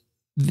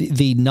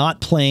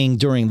not playing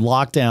during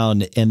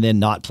lockdown and then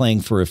not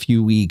playing for a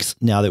few weeks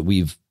now that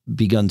we've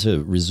begun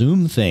to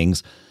resume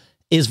things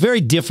is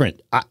very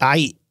different.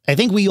 I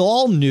think we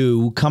all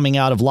knew coming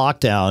out of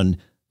lockdown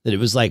that it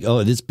was like, oh,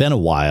 it's been a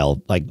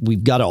while. Like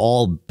we've got to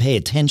all pay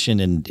attention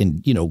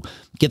and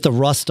get the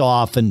rust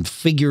off and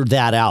figure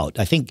that out.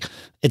 I think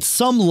at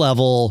some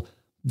level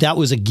that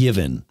was a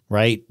given,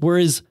 right?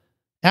 Whereas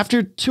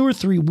after 2 or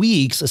 3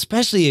 weeks,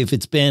 especially if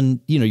it's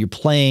been, you're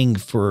playing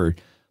for,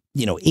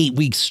 8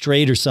 weeks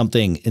straight or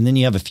something, and then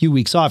you have a few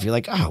weeks off, you're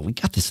like, oh, we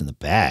got this in the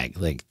bag.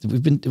 Like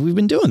we've been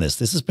doing this.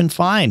 This has been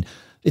fine.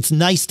 It's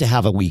nice to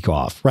have a week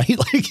off, right?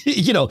 Like,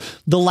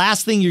 the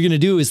last thing you're going to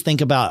do is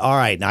think about, all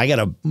right, now I got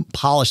to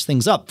polish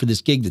things up for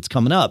this gig that's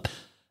coming up.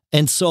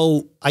 And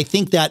so I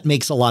think that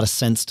makes a lot of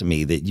sense to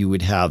me that you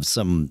would have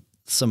some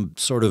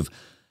sort of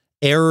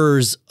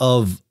errors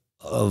of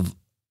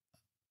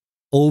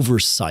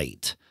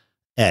oversight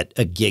at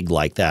a gig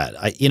like that.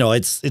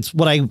 It's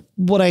what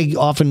I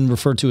often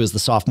refer to as the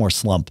sophomore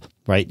slump,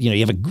 right? You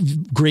have a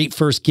great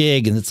first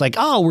gig and it's like,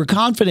 oh, we're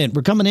confident,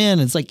 we're coming in.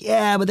 And it's like,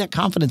 yeah, but that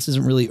confidence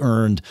isn't really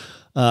earned.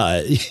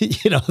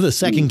 The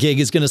second gig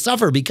is going to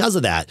suffer because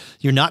of that.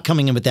 You're not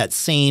coming in with that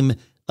same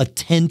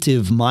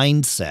attentive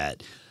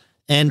mindset.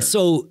 And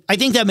so I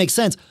think that makes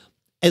sense.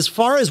 As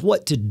far as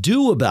what to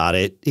do about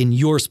it in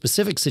your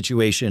specific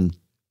situation,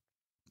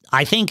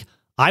 I think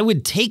I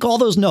would take all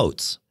those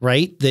notes,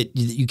 right, that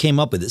you came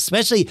up with,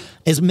 especially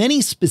as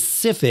many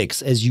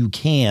specifics as you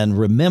can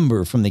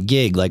remember from the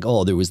gig, like,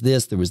 oh, there was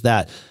this, there was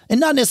that, and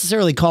not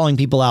necessarily calling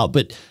people out,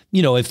 but,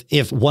 you know,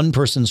 if one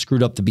person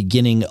screwed up the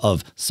beginning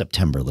of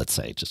September, let's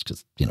say, just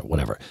because, you know,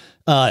 whatever,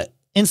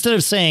 instead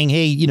of saying,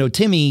 hey, you know,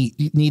 Timmy,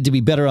 you need to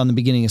be better on the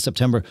beginning of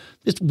September,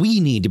 we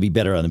need to be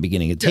better on the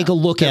beginning. Take a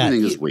look at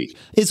everything is we.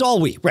 It's all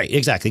we, right?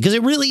 Exactly, because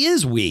it really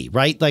is we,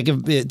 right? Like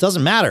it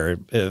doesn't matter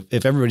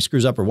if everybody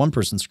screws up or one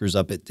person screws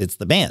up, it's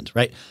the band,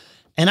 right?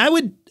 And I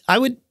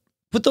would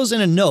put those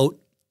in a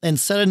note and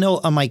set a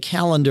note on my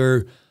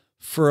calendar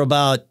for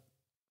about,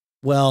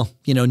 well,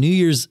 you know,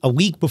 a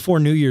week before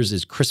New Year's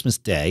is Christmas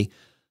Day,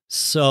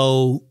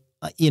 so.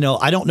 You know,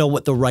 I don't know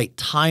what the right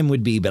time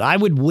would be, but I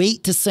would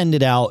wait to send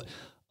it out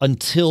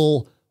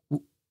until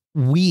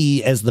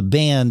we as the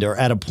band are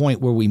at a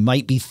point where we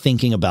might be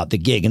thinking about the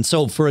gig. And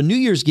so for a New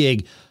Year's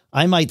gig,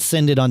 I might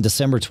send it on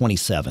December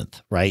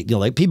 27th, right? You know,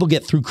 like people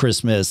get through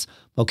Christmas.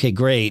 Okay,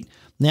 great.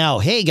 Now,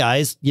 hey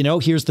guys, you know,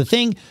 here's the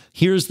thing.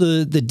 Here's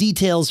the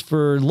details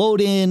for load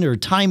in or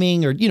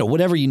timing or, you know,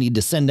 whatever you need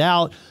to send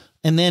out.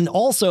 And then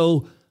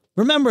also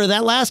remember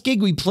that last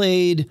gig we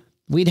played,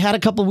 we'd had a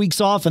couple of weeks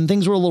off and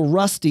things were a little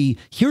rusty.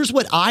 Here's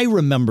what I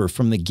remember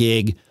from the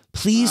gig.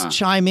 Please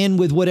chime in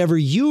with whatever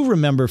you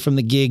remember from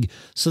the gig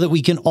so that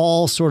we can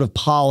all sort of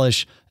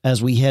polish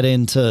as we head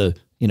into,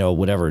 you know,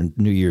 whatever our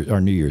New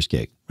Year's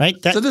gig, right?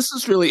 So this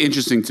is really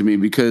interesting to me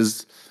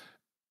because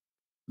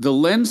the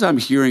lens I'm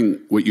hearing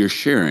what you're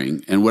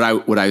sharing and what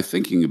I'm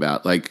thinking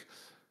about, like,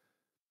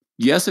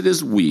 yes, it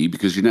is we,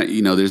 because you're not,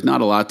 you know, there's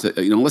not a lot to,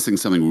 you know, unless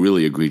something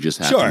really egregious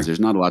happens, there's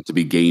not a lot to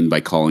be gained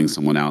by calling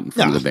someone out in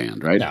front of the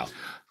band, right? No.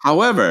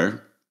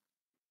 However,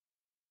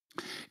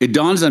 it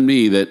dawns on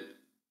me that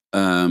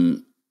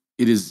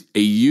it is a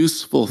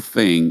useful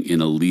thing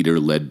in a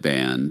leader-led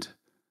band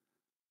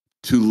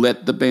to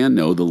let the band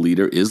know the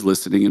leader is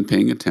listening and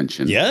paying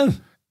attention. Yeah.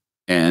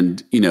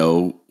 And, you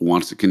know,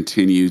 wants to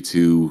continue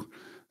to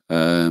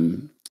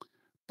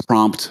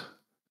prompt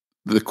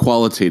the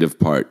qualitative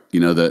part, you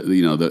know,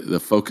 the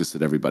focus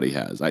that everybody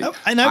has.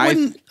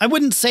 I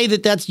wouldn't say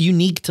that that's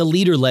unique to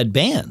leader-led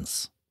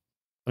bands.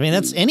 I mean,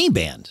 that's any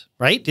band,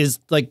 right? Is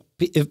like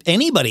if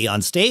anybody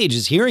on stage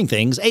is hearing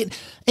things, and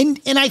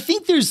I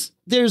think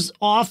there's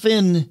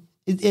often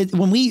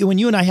when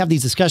you and I have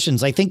these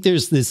discussions, I think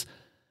there's this,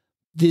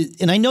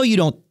 and I know you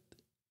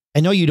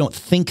don't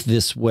think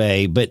this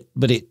way, but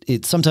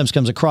it sometimes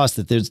comes across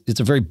that it's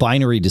a very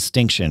binary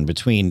distinction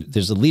between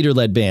there's a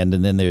leader-led band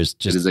and then there's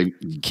just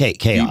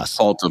chaos. Deep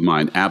fault of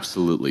mine,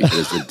 absolutely. It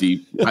is a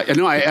deep. I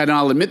know, and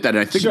I'll admit that. And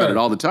I think about it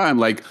all the time.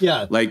 Like,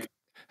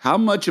 how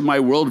much of my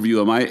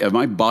worldview am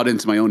I bought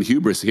into my own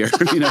hubris here?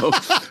 You know.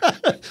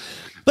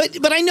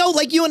 But I know,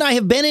 like, you and I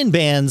have been in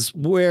bands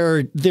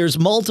where there's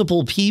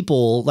multiple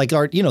people, like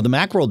our, you know, the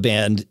Macworld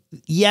band.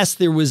 Yes,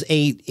 there was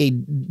a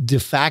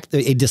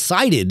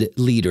decided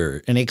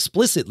leader, an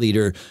explicit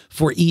leader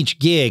for each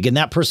gig, and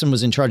that person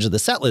was in charge of the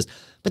set list.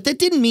 But that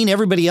didn't mean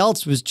everybody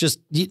else was just,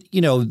 you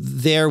know,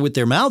 there with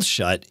their mouths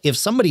shut. If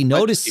somebody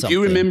noticed something. If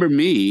you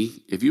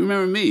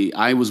remember me,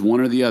 I was one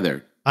or the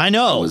other. I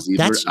know.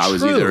 I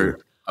was either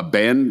a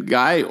band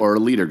guy or a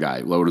leader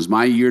guy. Well, it was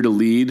my year to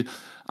lead.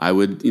 I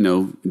would, you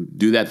know,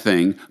 do that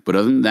thing. But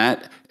other than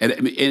that, and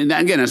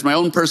again, that's my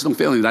own personal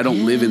feeling that I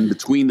don't live in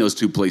between those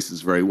two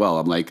places very well.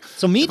 I'm like,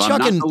 so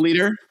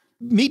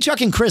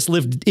Chuck, and Chris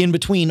lived in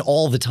between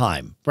all the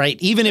time, right?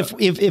 Even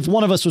if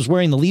one of us was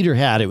wearing the leader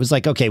hat, it was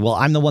like, okay, well,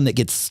 I'm the one that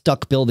gets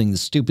stuck building the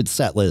stupid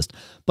set list.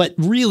 But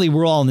really,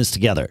 we're all in this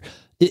together.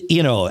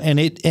 You know,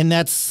 and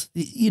that's,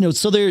 you know,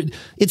 so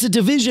it's a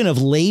division of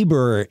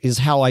labor is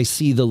how I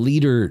see the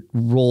leader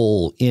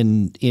role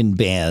in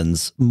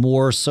bands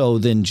more so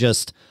than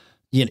just,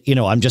 you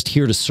know, I'm just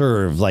here to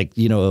serve, like,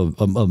 you know,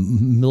 a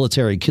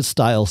military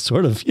style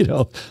sort of, you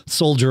know,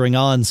 soldiering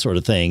on sort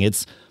of thing.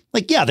 It's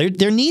like, yeah,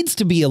 there needs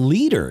to be a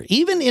leader,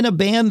 even in a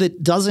band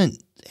that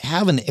doesn't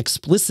have an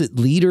explicit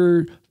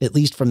leader, at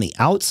least from the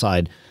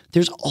outside.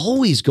 There's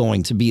always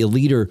going to be a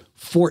leader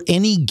for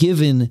any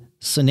given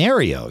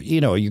scenario. You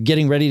know, you're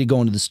getting ready to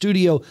go into the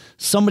studio.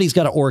 Somebody's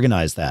got to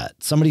organize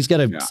that. Somebody's got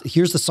to,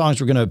 here's the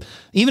songs we're going to,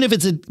 even if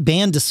it's a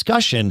band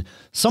discussion,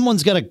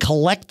 someone's got to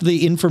collect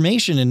the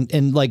information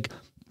and like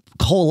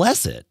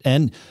coalesce it.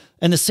 And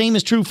the same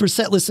is true for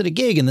set lists at a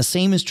gig. And the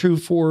same is true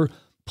for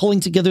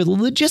pulling together the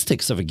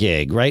logistics of a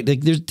gig, right?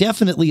 Like there's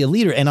definitely a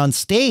leader. And on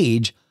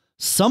stage,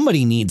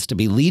 somebody needs to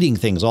be leading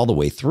things all the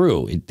way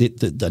through.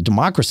 The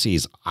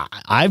democracies,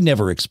 I've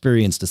never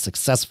experienced a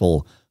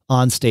successful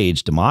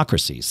on-stage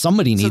democracy.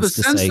 Somebody needs to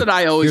say, the sense that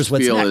I always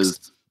feel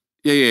next.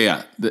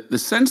 is, the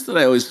sense that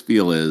I always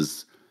feel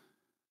is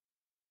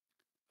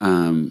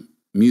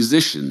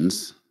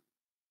musicians,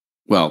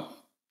 well,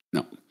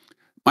 no.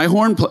 My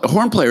horn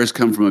players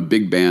come from a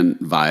big band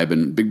vibe,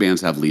 and big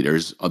bands have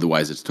leaders.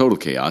 Otherwise, it's total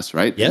chaos,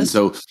 right? Yes. And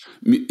so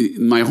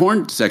my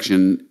horn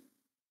section,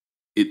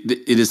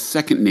 it is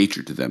second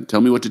nature to them.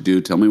 Tell me what to do.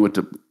 Tell me what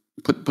to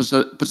put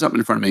something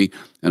in front of me,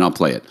 and I'll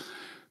play it.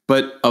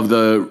 But of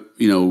the,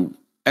 you know,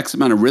 X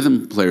amount of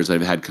rhythm players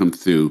I've had come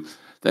through,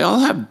 they all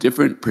have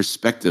different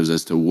perspectives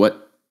as to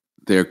what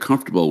they're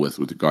comfortable with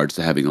regards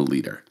to having a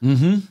leader.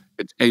 Mm-hmm.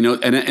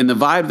 And the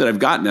vibe that I've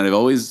gotten, and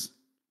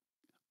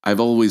I've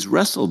always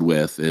wrestled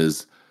with,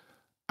 is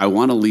I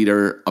want a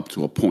leader up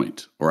to a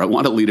point, or I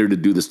want a leader to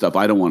do the stuff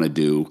I don't want to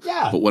do.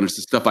 Yeah. But when it's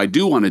the stuff I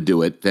do want to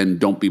do it, then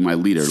don't be my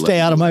leader. Stay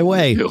out of my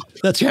way.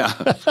 That's yeah.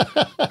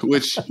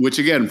 Which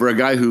again, for a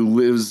guy who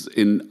lives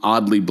in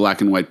oddly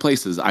black and white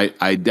places,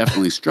 I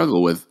definitely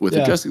struggle with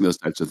addressing those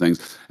types of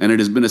things. And it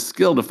has been a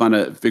skill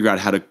to figure out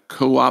how to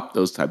co-opt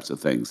those types of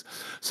things.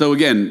 So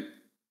again,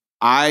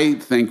 I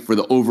think for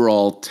the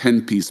overall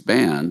 10-piece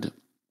band,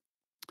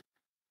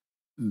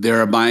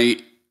 there are my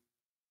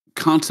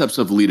concepts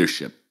of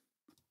leadership,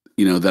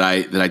 that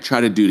I try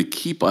to do to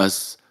keep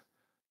us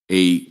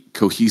a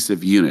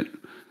cohesive unit.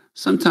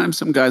 Sometimes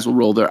some guys will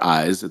roll their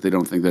eyes if they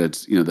don't think that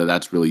it's,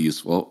 that's really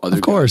useful. Other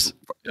of course,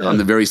 guys, on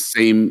the very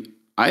same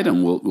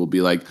item will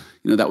be like,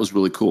 that was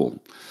really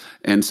cool.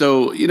 And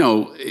so,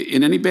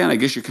 in any band, I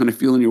guess you're kind of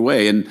feeling your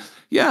way. And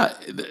yeah,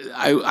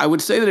 I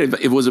would say that if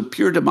it was a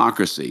pure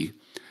democracy,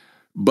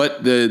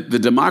 but the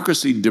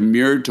democracy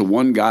demurred to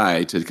one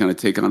guy to kind of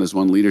take on this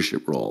one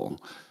leadership role.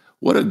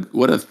 What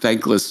a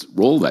thankless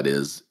role that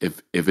is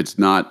if it's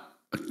not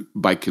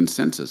by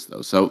consensus,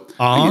 though. So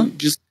again,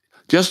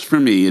 just for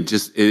me,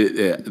 this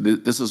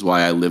is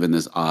why I live in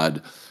this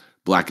odd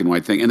black and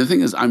white thing. And the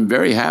thing is, I'm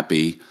very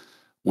happy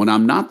when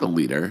I'm not the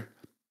leader.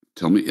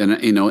 Tell me,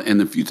 and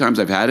the few times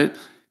I've had it,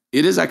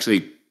 it is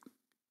actually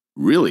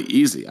really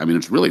easy. I mean,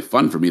 it's really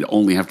fun for me to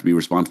only have to be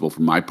responsible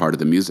for my part of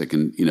the music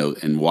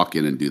and walk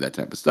in and do that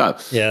type of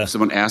stuff. Yeah. If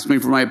someone asks me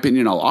for my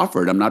opinion, I'll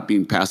offer it. I'm not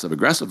being passive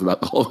aggressive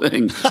about the whole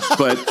thing.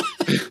 But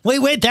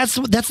wait, that's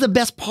the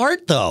best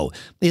part though,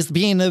 is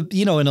being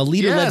in a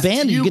leader-led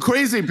band. You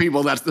crazy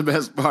people, that's the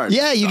best part.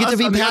 Yeah, you get to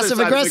be passive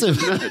aggressive.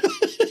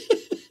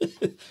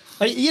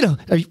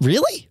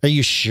 Really? Are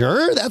you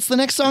sure that's the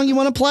next song you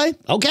want to play?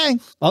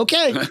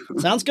 Okay.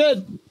 Sounds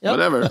good. Yep.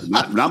 Whatever.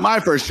 Not my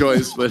first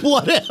choice, but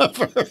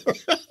whatever.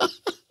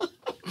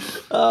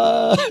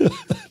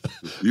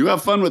 You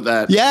have fun with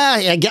that.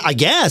 Yeah, I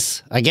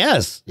guess.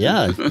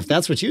 Yeah, if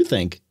that's what you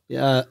think.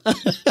 Yeah.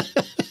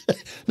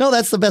 No,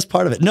 that's the best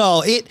part of it.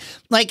 No,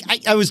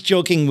 I was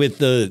joking when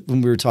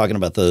we were talking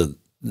about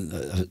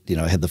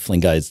I had the Fling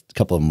guys, a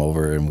couple of them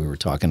over, and we were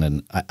talking,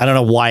 and I don't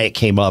know why it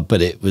came up,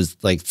 but it was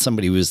like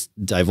somebody was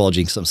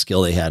divulging some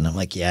skill they had, and I'm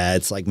like, yeah,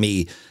 it's like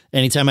me.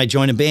 Anytime I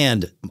join a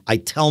band, I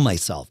tell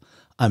myself,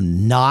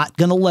 I'm not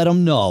going to let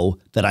them know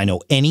that I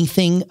know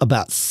anything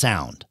about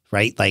sound,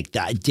 right? Like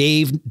that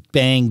Dave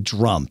bang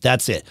drum,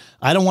 that's it.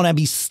 I don't want to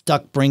be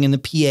stuck bringing the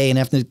PA and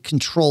have to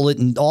control it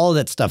and all of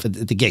that stuff at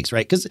the gigs,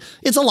 right? Because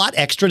it's a lot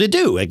extra to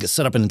do. I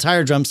set up an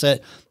entire drum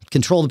set,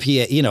 control the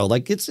PA,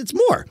 it's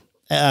more.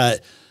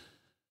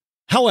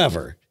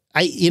 However,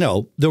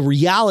 the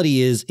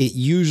reality is it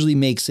usually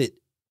makes it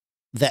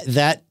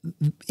that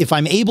if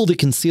I'm able to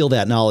conceal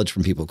that knowledge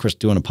from people, of course,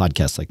 doing a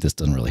podcast like this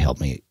doesn't really help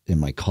me in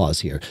my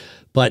cause here,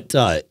 but,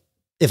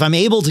 if I'm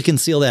able to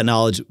conceal that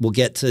knowledge, we'll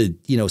get to,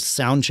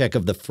 sound check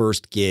of the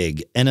first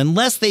gig. And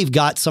unless they've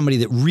got somebody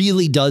that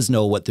really does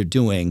know what they're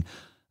doing,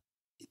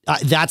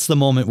 that's the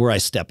moment where I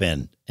step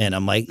in and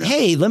I'm like,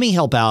 hey, let me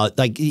help out.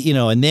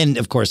 And then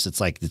of course it's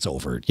like, it's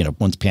over,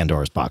 once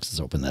Pandora's box is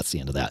open, that's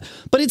the end of that.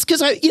 But it's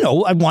because I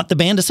want the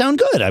band to sound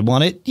good. I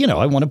want it,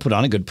 I want to put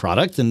on a good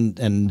product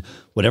and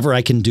whatever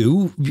I can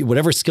do,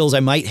 whatever skills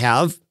I might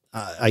have,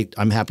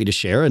 I'm happy to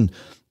share, and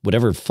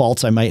whatever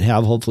faults I might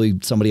have, hopefully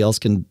somebody else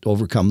can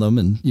overcome them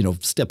and,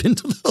 step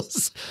into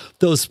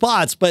those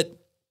spots. But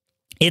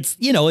it's,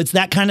 it's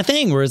that kind of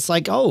thing where it's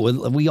like,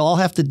 oh, we all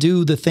have to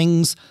do the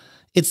things.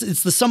 It's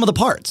the sum of the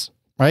parts,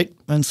 right?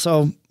 And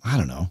so I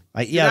don't know.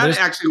 That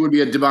actually would be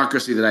a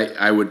democracy that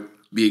I would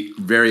be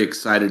very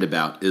excited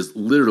about. Is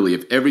literally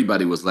if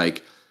everybody was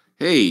like,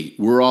 "Hey,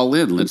 we're all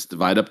in. Let's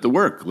divide up the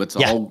work. Let's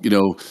all,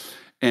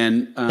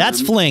 And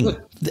that's Fling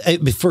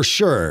for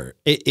sure.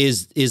 It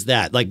is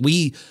that like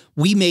we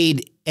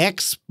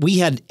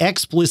had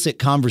explicit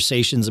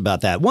conversations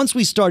about that. Once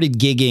we started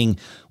gigging,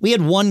 we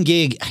had one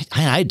gig.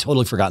 I had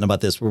totally forgotten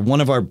about this. Where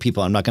one of our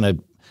people, I'm not going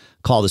to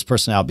call this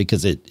person out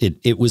because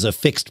it was a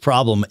fixed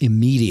problem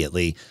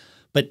immediately.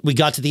 But we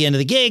got to the end of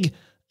the gig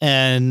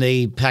and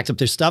they packed up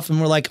their stuff and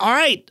we're like, all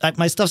right,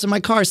 my stuff's in my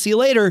car. See you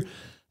later.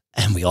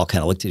 And we all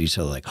kind of looked at each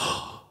other like,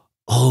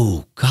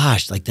 oh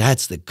gosh, like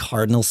that's the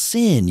cardinal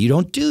sin. You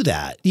don't do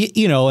that,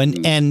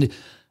 and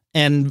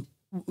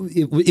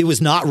it was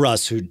not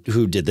Russ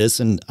who did this.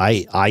 And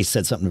I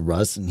said something to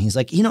Russ and he's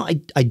like,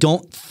 I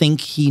don't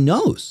think he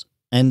knows.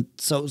 And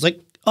so it was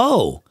like,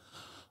 oh,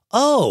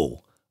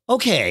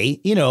 okay.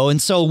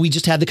 And so we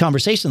just had the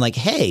conversation like,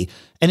 hey,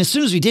 and as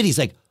soon as we did, he's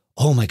like,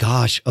 oh my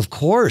gosh, of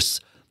course.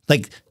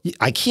 Like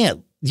we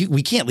can't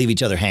leave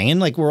each other hanging.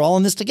 Like we're all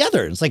in this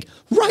together. And it's like,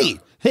 right.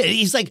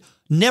 He's like,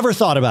 never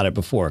thought about it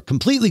before.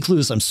 Completely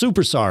clueless. I'm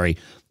super sorry.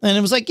 And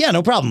it was like, yeah,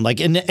 no problem. Like,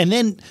 and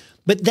then,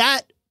 but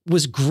that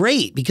was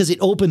great because it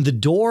opened the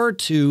door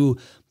to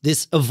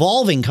this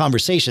evolving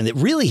conversation that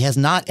really has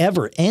not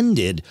ever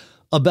ended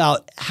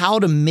about how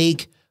to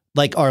make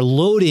like our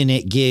load in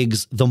at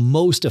gigs the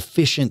most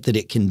efficient that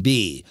it can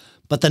be.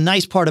 But the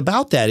nice part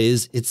about that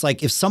is it's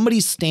like if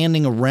somebody's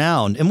standing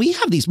around, and we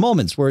have these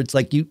moments where it's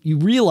like you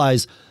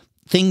realize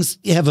things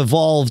have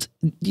evolved,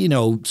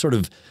 sort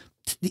of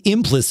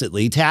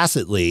implicitly,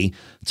 tacitly,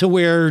 to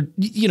where,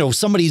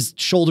 somebody's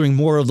shouldering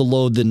more of the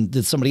load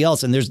than somebody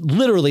else. And there's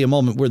literally a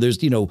moment where there's,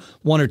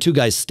 one or two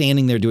guys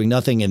standing there doing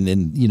nothing. And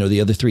then,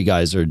 the other three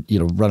guys are,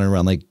 running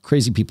around like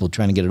crazy people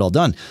trying to get it all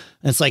done.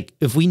 And it's like,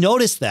 if we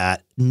notice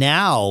that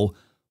now,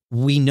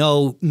 we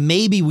know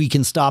maybe we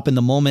can stop in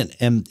the moment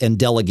and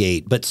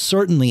delegate, but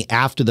certainly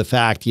after the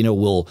fact,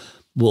 we'll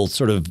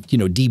sort of,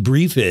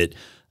 debrief it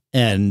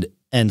and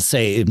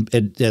say,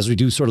 as we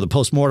do sort of the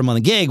postmortem on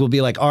the gig, we'll be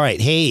like, all right,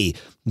 hey,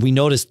 we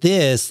noticed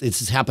this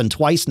has happened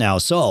twice now.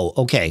 So,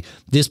 okay,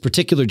 this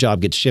particular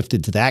job gets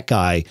shifted to that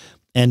guy.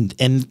 And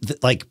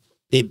like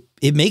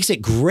it makes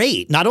it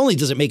great. Not only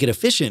does it make it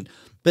efficient,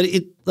 but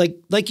it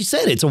like you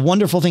said, it's a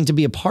wonderful thing to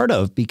be a part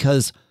of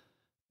because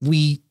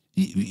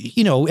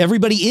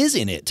everybody is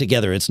in it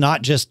together. It's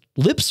not just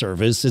lip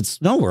service.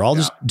 We're all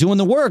just doing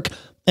the work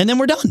and then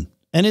we're done.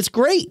 And it's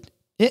great,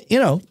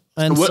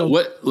 And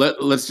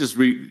let's just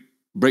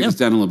break this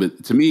down a little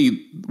bit. To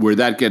me, where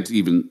that gets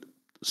even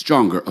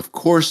stronger, of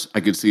course,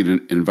 I could see it in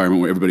an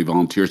environment where everybody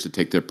volunteers to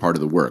take their part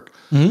of the work.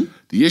 Mm-hmm.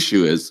 The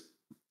issue is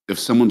if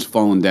someone's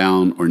fallen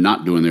down or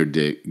not doing their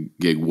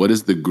gig, what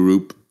is the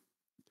group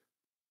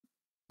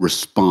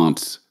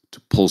response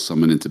to pull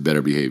someone into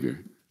better behavior?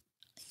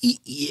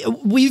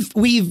 We've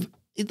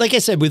like I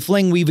said, with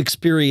Fling, we've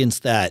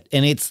experienced that.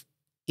 And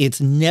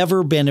it's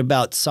never been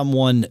about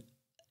someone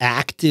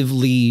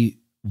actively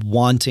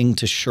wanting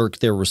to shirk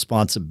their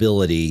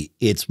responsibility.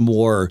 It's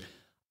more,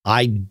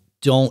 I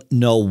don't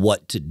know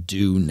what to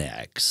do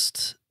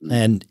next.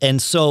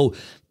 And so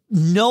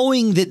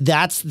knowing that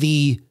that's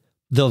the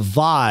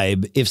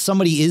vibe, if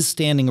somebody is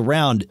standing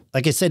around,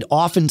 like I said,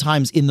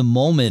 oftentimes in the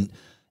moment,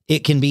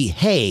 it can be,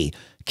 hey,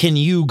 can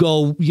you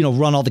go,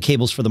 run all the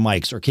cables for the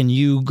mics, or can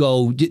you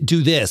go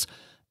do this?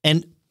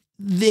 And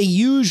they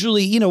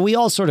usually, we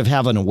all sort of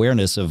have an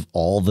awareness of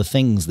all the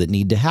things that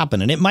need to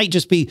happen. And it might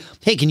just be,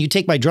 hey, can you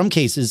take my drum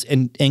cases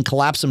and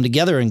collapse them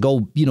together and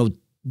go,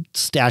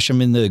 stash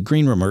them in the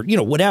green room or,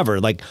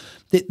 whatever. Like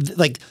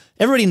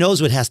everybody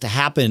knows what has to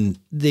happen.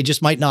 They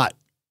just might not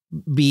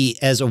be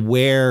as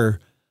aware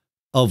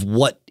of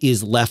what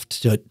is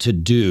left to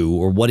do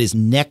or what is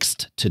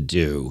next to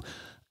do.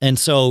 And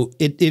so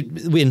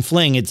in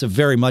Fling, it's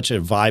very much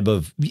a vibe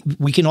of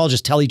we can all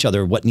just tell each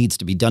other what needs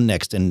to be done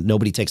next, and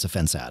nobody takes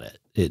offense at it.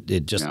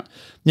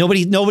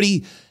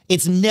 Nobody.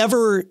 It's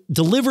never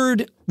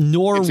delivered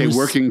nor. It's a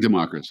working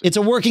democracy. It's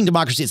a working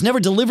democracy. It's never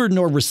delivered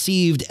nor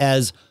received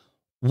as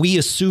we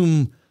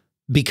assume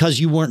because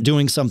you weren't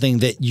doing something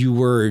that you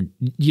were,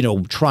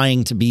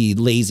 trying to be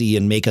lazy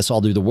and make us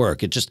all do the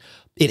work.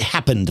 It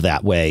happened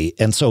that way.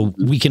 And so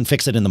we can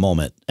fix it in the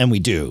moment, and we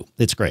do.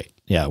 It's great.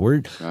 Yeah.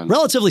 We're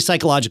relatively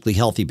psychologically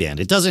healthy band.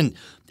 It doesn't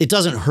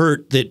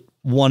hurt that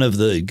one of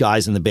the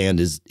guys in the band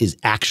is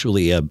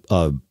actually a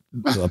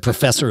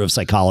professor of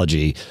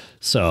psychology.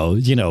 So,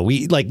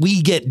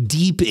 we get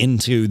deep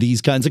into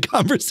these kinds of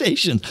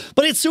conversations,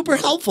 but it's super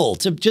helpful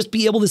to just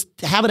be able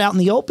to have it out in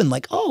the open.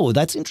 Like, oh,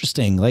 that's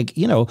interesting. Like,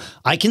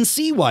 I can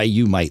see why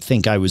you might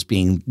think I was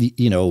being,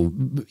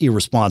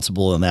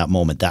 irresponsible in that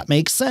moment. That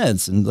makes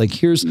sense. And like,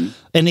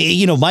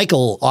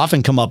 Michael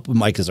often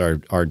Mike is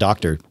our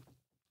doctor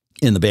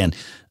in the band,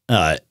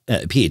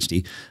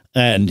 PhD,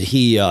 and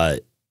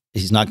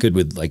he's not good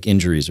with like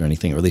injuries or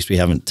anything, or at least we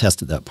haven't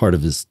tested that part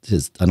of his,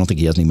 I don't think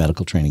he has any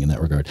medical training in that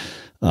regard.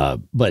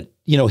 But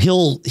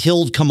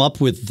he'll come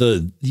up with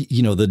the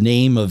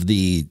name of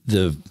the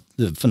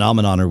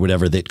phenomenon or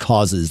whatever that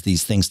causes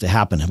these things to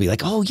happen. He'll be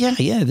like, oh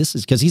yeah, this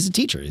is because he's a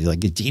teacher. He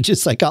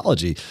teaches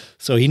psychology.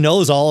 So he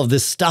knows all of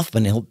this stuff,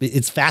 and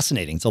it's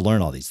fascinating to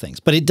learn all these things,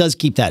 but it does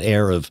keep that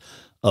air of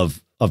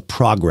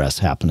progress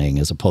happening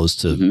as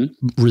opposed to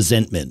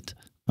resentment,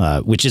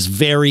 which is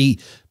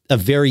a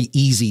very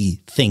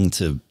easy thing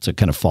to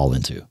kind of fall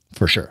into,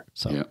 for sure.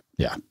 So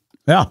yeah.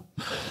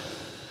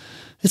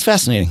 It's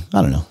fascinating.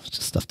 I don't know. It's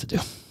just stuff to do.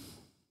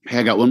 Hey,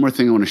 I got one more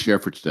thing I want to share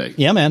for today.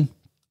 Yeah, man.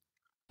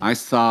 I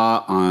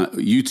saw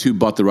YouTube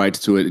bought the rights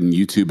to it, and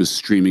YouTube is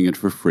streaming it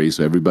for free.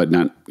 So everybody,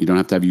 you don't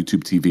have to have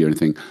YouTube TV or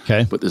anything.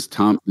 Okay. But this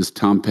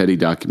Tom Petty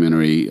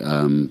documentary,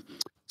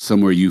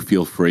 Somewhere You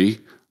Feel Free,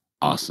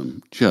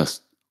 awesome,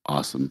 just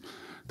awesome.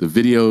 The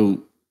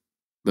video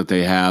that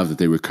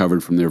they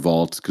recovered from their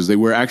vaults, because they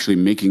were actually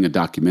making a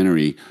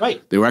documentary.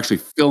 Right. They were actually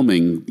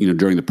filming,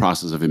 during the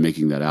process of him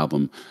making that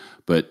album.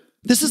 But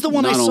this is the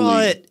one I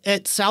saw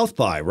at South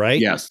by, right?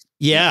 Yes.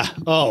 Yeah.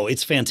 Oh,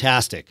 it's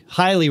fantastic.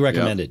 Highly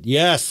recommended. Yep.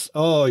 Yes.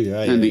 Oh,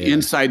 yeah. And the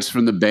insights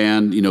from the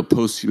band,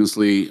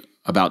 posthumously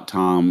about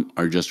Tom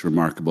are just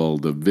remarkable.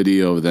 The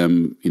video of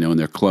them, in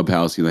their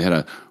clubhouse, they had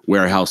a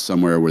warehouse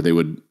somewhere where they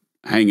would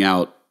hang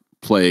out,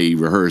 play,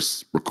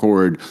 rehearse,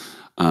 record.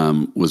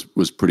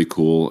 Was pretty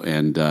cool.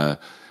 And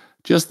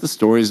just the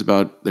stories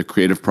about their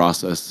creative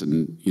process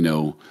and,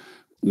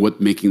 what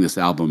making this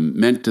album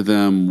meant to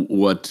them,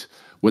 what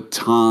what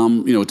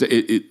Tom,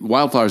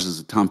 Wildflowers is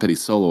a Tom Petty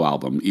solo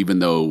album, even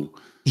though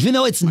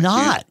it's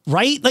not,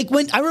 right? Like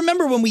I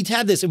remember when we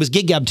had this, it was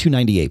Gig Gab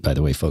 298, by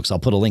the way, folks. I'll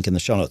put a link in the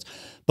show notes.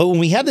 But when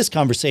we had this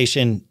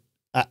conversation,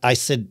 I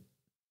said,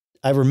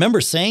 I remember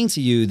saying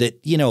to you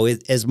that,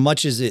 as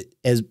much as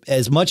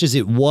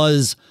it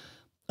was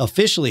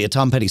officially a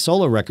Tom Petty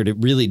solo record, it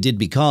really did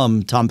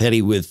become Tom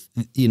Petty with,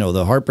 the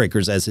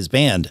Heartbreakers as his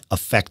band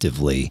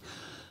effectively.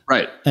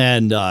 Right.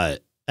 And I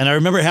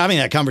remember having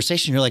that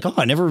conversation. You're like, oh,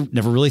 I never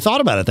really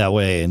thought about it that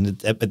way. And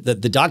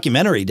the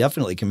documentary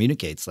definitely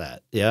communicates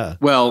that. Yeah.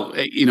 Well,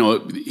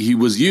 he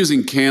was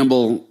using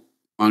Campbell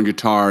on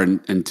guitar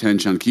and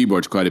Tench on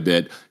keyboards quite a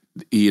bit.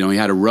 He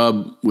had a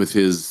rub with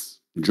his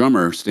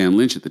drummer, Stan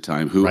Lynch at the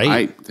time, who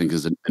I think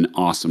is an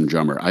awesome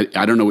drummer.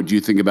 I don't know what you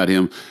think about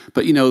him,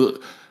 but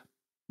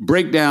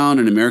Breakdown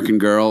and American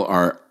Girl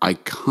are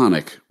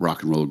iconic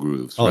rock and roll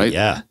grooves, right?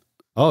 Yeah.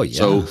 Oh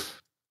yeah.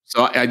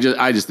 So I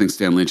just think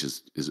Stan Lynch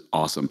is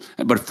awesome,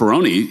 but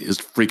Ferroni is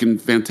freaking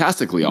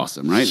fantastically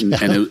awesome, right? And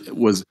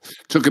it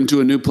took him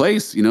to a new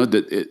place,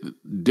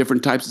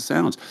 different types of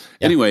sounds.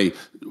 Yeah. Anyway,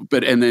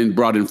 and then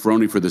brought in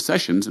Ferroni for the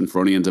sessions, and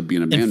Ferroni ends up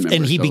being a band member.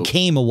 And he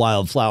became a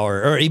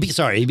Wildflower, or he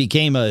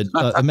became a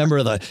member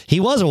of he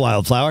was a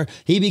Wildflower.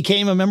 He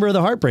became a member of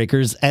the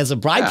Heartbreakers as a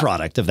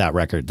byproduct of that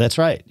record. That's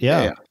right.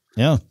 Yeah.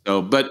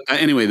 So, but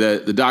anyway,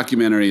 the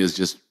documentary is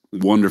just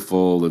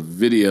wonderful. The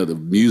video, the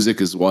music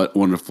is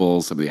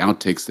wonderful. Some of the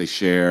outtakes they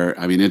share.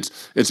 I mean,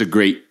 it's a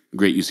great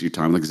use of your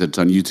time. Like I said, it's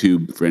on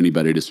YouTube for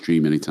anybody to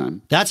stream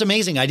anytime. That's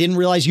amazing. I didn't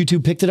realize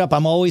YouTube picked it up.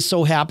 I'm always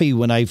so happy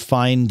when I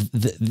find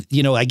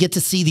I get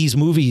to see these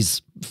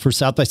movies for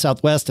South by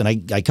Southwest, and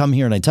I come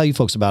here and I tell you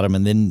folks about them,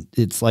 and then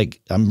it's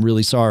like, I'm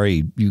really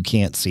sorry you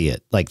can't see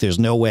it. Like, there's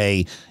no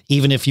way,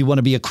 even if you want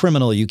to be a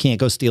criminal, you can't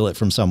go steal it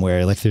from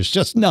somewhere. Like, there's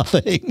just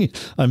nothing.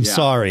 I'm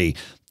sorry.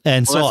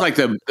 And so that's like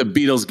the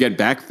Beatles Get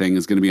Back thing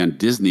is going to be on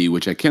Disney,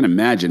 which I can't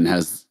imagine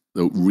has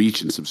the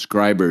reach and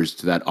subscribers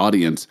to that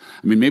audience.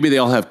 I mean, maybe they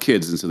all have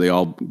kids, and so they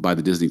all buy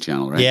the Disney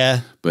Channel, right?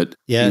 Yeah. But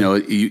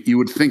you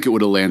would think it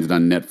would have landed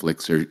on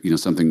Netflix or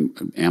something,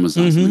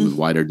 Amazon, something with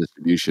wider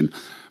distribution.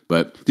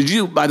 But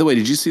by the way,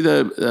 did you see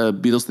the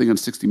Beatles thing on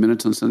 60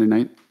 Minutes on Sunday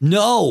night?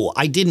 No,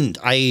 I didn't.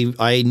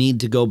 I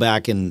need to go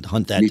back and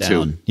hunt that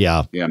down. Too.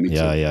 Yeah. Yeah, me too.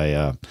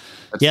 Yeah.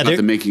 That's not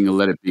the making of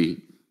Let It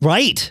Be.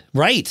 Right.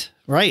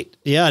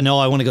 Yeah, no,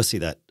 I want to go see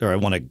that, or I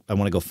want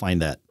to go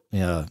find that.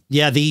 Yeah.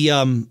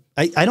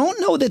 I don't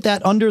know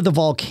that Under the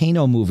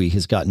Volcano movie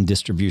has gotten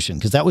distribution,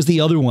 because that was the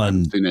other one. I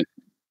haven't seen it.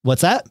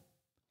 What's that?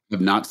 I've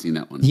not seen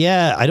that one.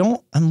 Yeah,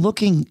 I'm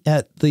looking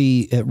at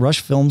Rush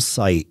Films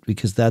site,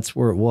 because that's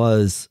where it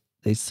was.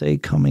 They say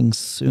coming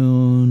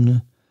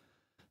soon.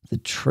 The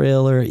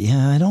trailer.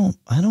 Yeah, I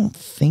don't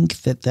think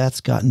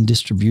that's gotten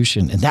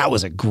distribution. And that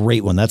was a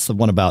great one. That's the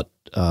one about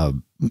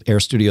Air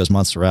Studios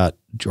Montserrat,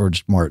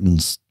 George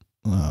Martin's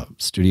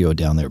studio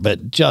down there,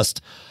 but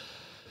just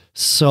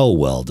so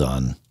well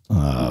done.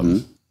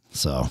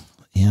 So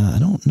yeah, I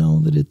don't know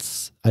that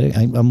it's,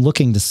 I'm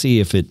looking to see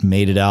if it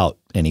made it out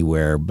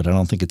anywhere, but I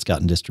don't think it's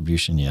gotten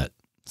distribution yet.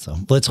 So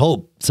let's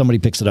hope somebody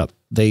picks it up.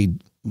 They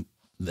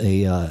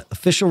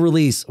official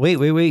release. Wait.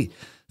 It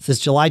says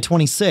July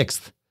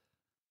 26th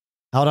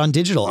out on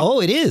digital.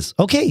 Oh, it is.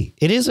 Okay.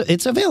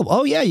 It's available.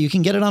 Oh yeah. You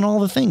can get it on all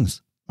the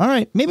things. All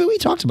right. Maybe we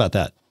talked about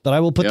that, but I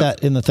will put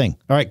that in the thing.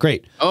 All right,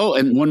 great. Oh,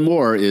 and one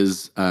more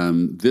is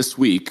this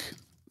week,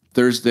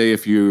 Thursday,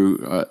 if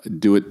you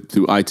do it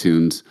through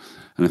iTunes,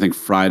 and I think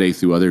Friday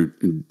through other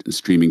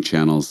streaming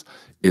channels,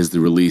 is the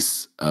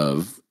release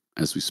of,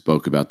 as we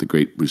spoke about, the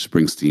great Bruce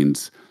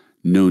Springsteen's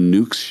No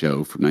Nukes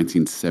show from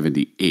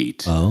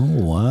 1978. Oh,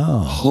 wow.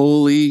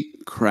 Holy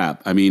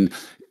crap. I mean,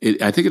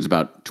 I think it's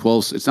about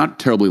 12, it's not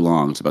terribly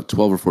long. It's about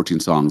 12 or 14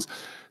 songs.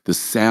 The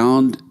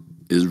sound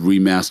is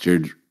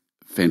remastered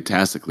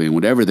fantastically, and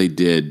whatever they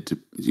did to,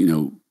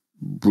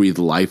 breathe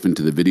life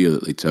into the video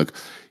that they took,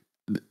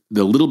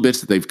 the little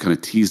bits that they've kind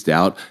of teased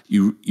out,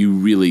 you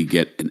really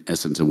get an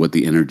essence of what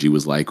the energy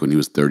was like when he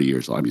was 30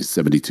 years old. I mean, he's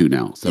 72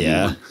 now.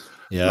 71,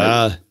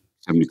 yeah. Right?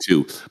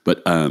 72.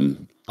 But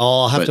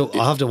I'll have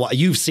to watch.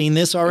 You've seen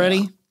this already?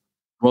 Yeah.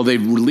 Well,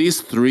 they've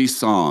released 3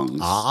 songs.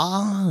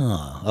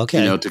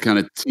 Okay. To kind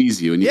of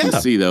tease you, and you can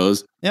see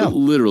those. Yeah.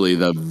 Literally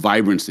the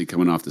vibrancy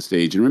coming off the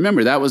stage. And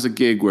remember, that was a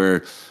gig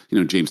where,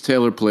 James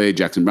Taylor played,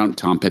 Jackson Browne,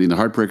 Tom Petty and the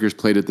Heartbreakers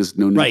played at this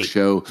No Nuke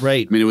show.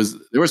 Right. I mean,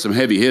 there were some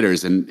heavy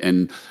hitters,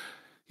 and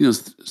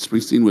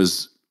Springsteen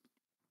was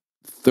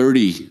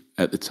 30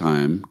 at the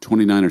time,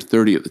 29 or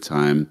 30 at the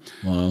time.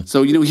 Wow.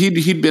 So,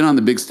 he'd been on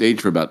the big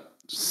stage for about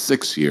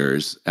 6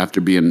 years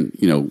after being,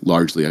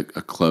 largely a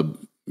club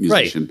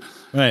musician.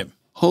 Right.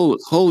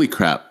 Holy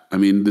crap. I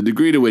mean, the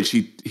degree to which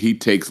he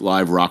takes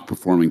live rock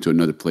performing to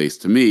another place,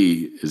 to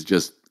me, is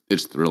just,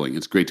 it's thrilling.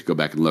 It's great to go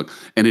back and look.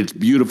 And it's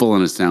beautiful,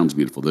 and it sounds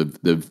beautiful.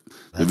 The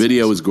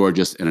video is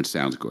gorgeous, and it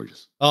sounds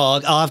gorgeous.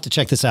 Oh, I'll have to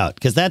check this out,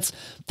 because that's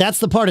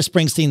the part of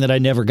Springsteen that I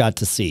never got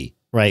to see.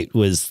 right,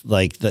 was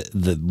like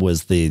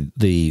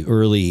the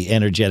early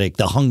energetic,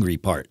 the hungry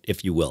part,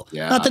 if you will.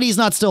 Yeah. Not that he's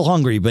not still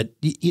hungry, but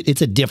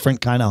it's a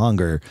different kind of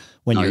hunger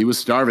when he was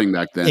starving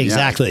back then.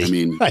 Exactly. Yeah. I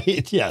mean,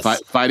 right,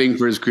 yes. Fighting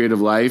for his creative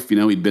life. You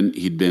know,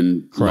 he'd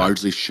been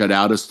largely shut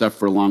out of stuff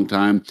for a long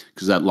time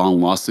because that long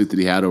lawsuit that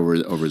he had over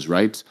his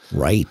rights.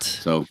 Right.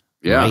 So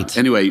yeah. Right.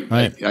 Anyway,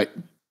 I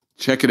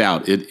check it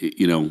out. It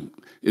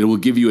will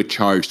give you a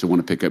charge to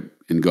want to pick up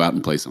and go out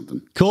and play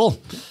something. Cool.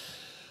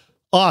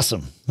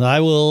 Awesome. I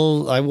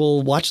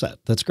will watch that.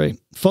 That's great.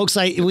 Folks,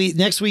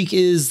 next week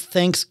is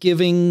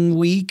Thanksgiving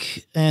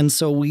week, and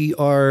so we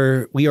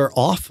are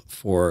off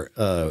for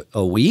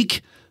a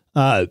week.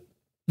 There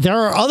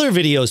are other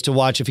videos to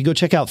watch. If you go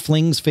check out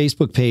Fling's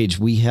Facebook page,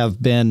 we have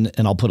been,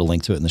 and I'll put a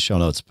link to it in the show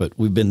notes, but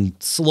we've been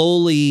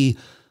slowly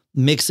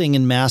mixing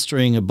and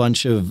mastering a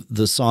bunch of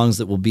the songs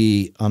that will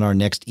be on our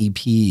next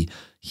EP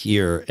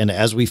here. And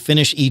as we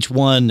finish each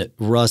one,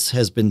 Russ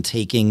has been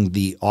taking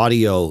the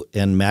audio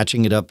and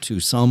matching it up to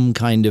some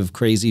kind of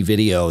crazy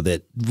video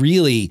that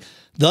really,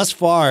 thus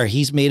far,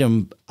 he's made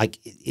them like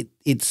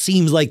it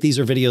seems like these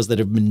are videos that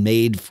have been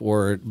made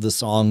for the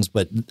songs,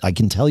 but I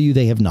can tell you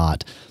they have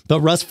not.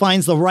 But Russ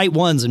finds the right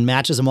ones and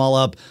matches them all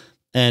up.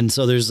 And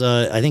so there's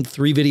I think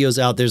 3 videos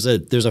out. There's a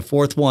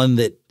 4th one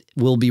that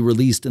will be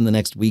released in the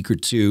next week or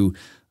two,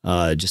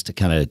 just to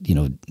kind of,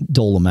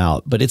 dole them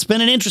out. But it's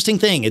been an interesting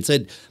thing. It's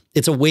a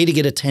way to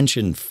get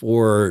attention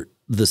for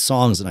the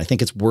songs, and I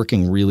think it's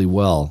working really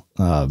well.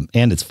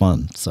 And it's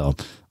fun. So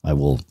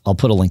I'll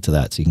put a link to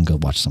that so you can go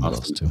watch some of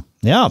those too.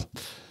 Yeah.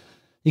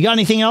 You got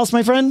anything else,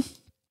 my friend?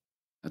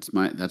 That's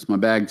my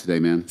bag today,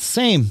 man.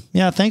 Same.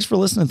 Yeah. Thanks for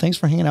listening. Thanks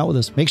for hanging out with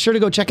us. Make sure to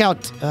go check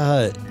out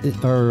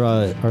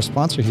our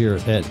sponsor here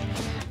at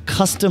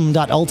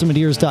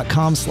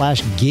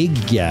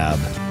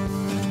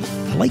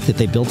custom.ultimateears.com/giggab. I like that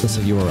they built us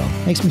a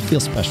URL. Makes me feel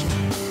special.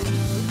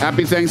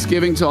 Happy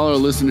Thanksgiving to all our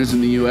listeners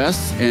in the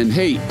U.S. And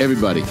hey,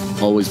 everybody,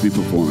 always be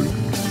performing.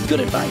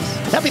 Good advice.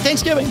 Happy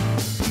Thanksgiving.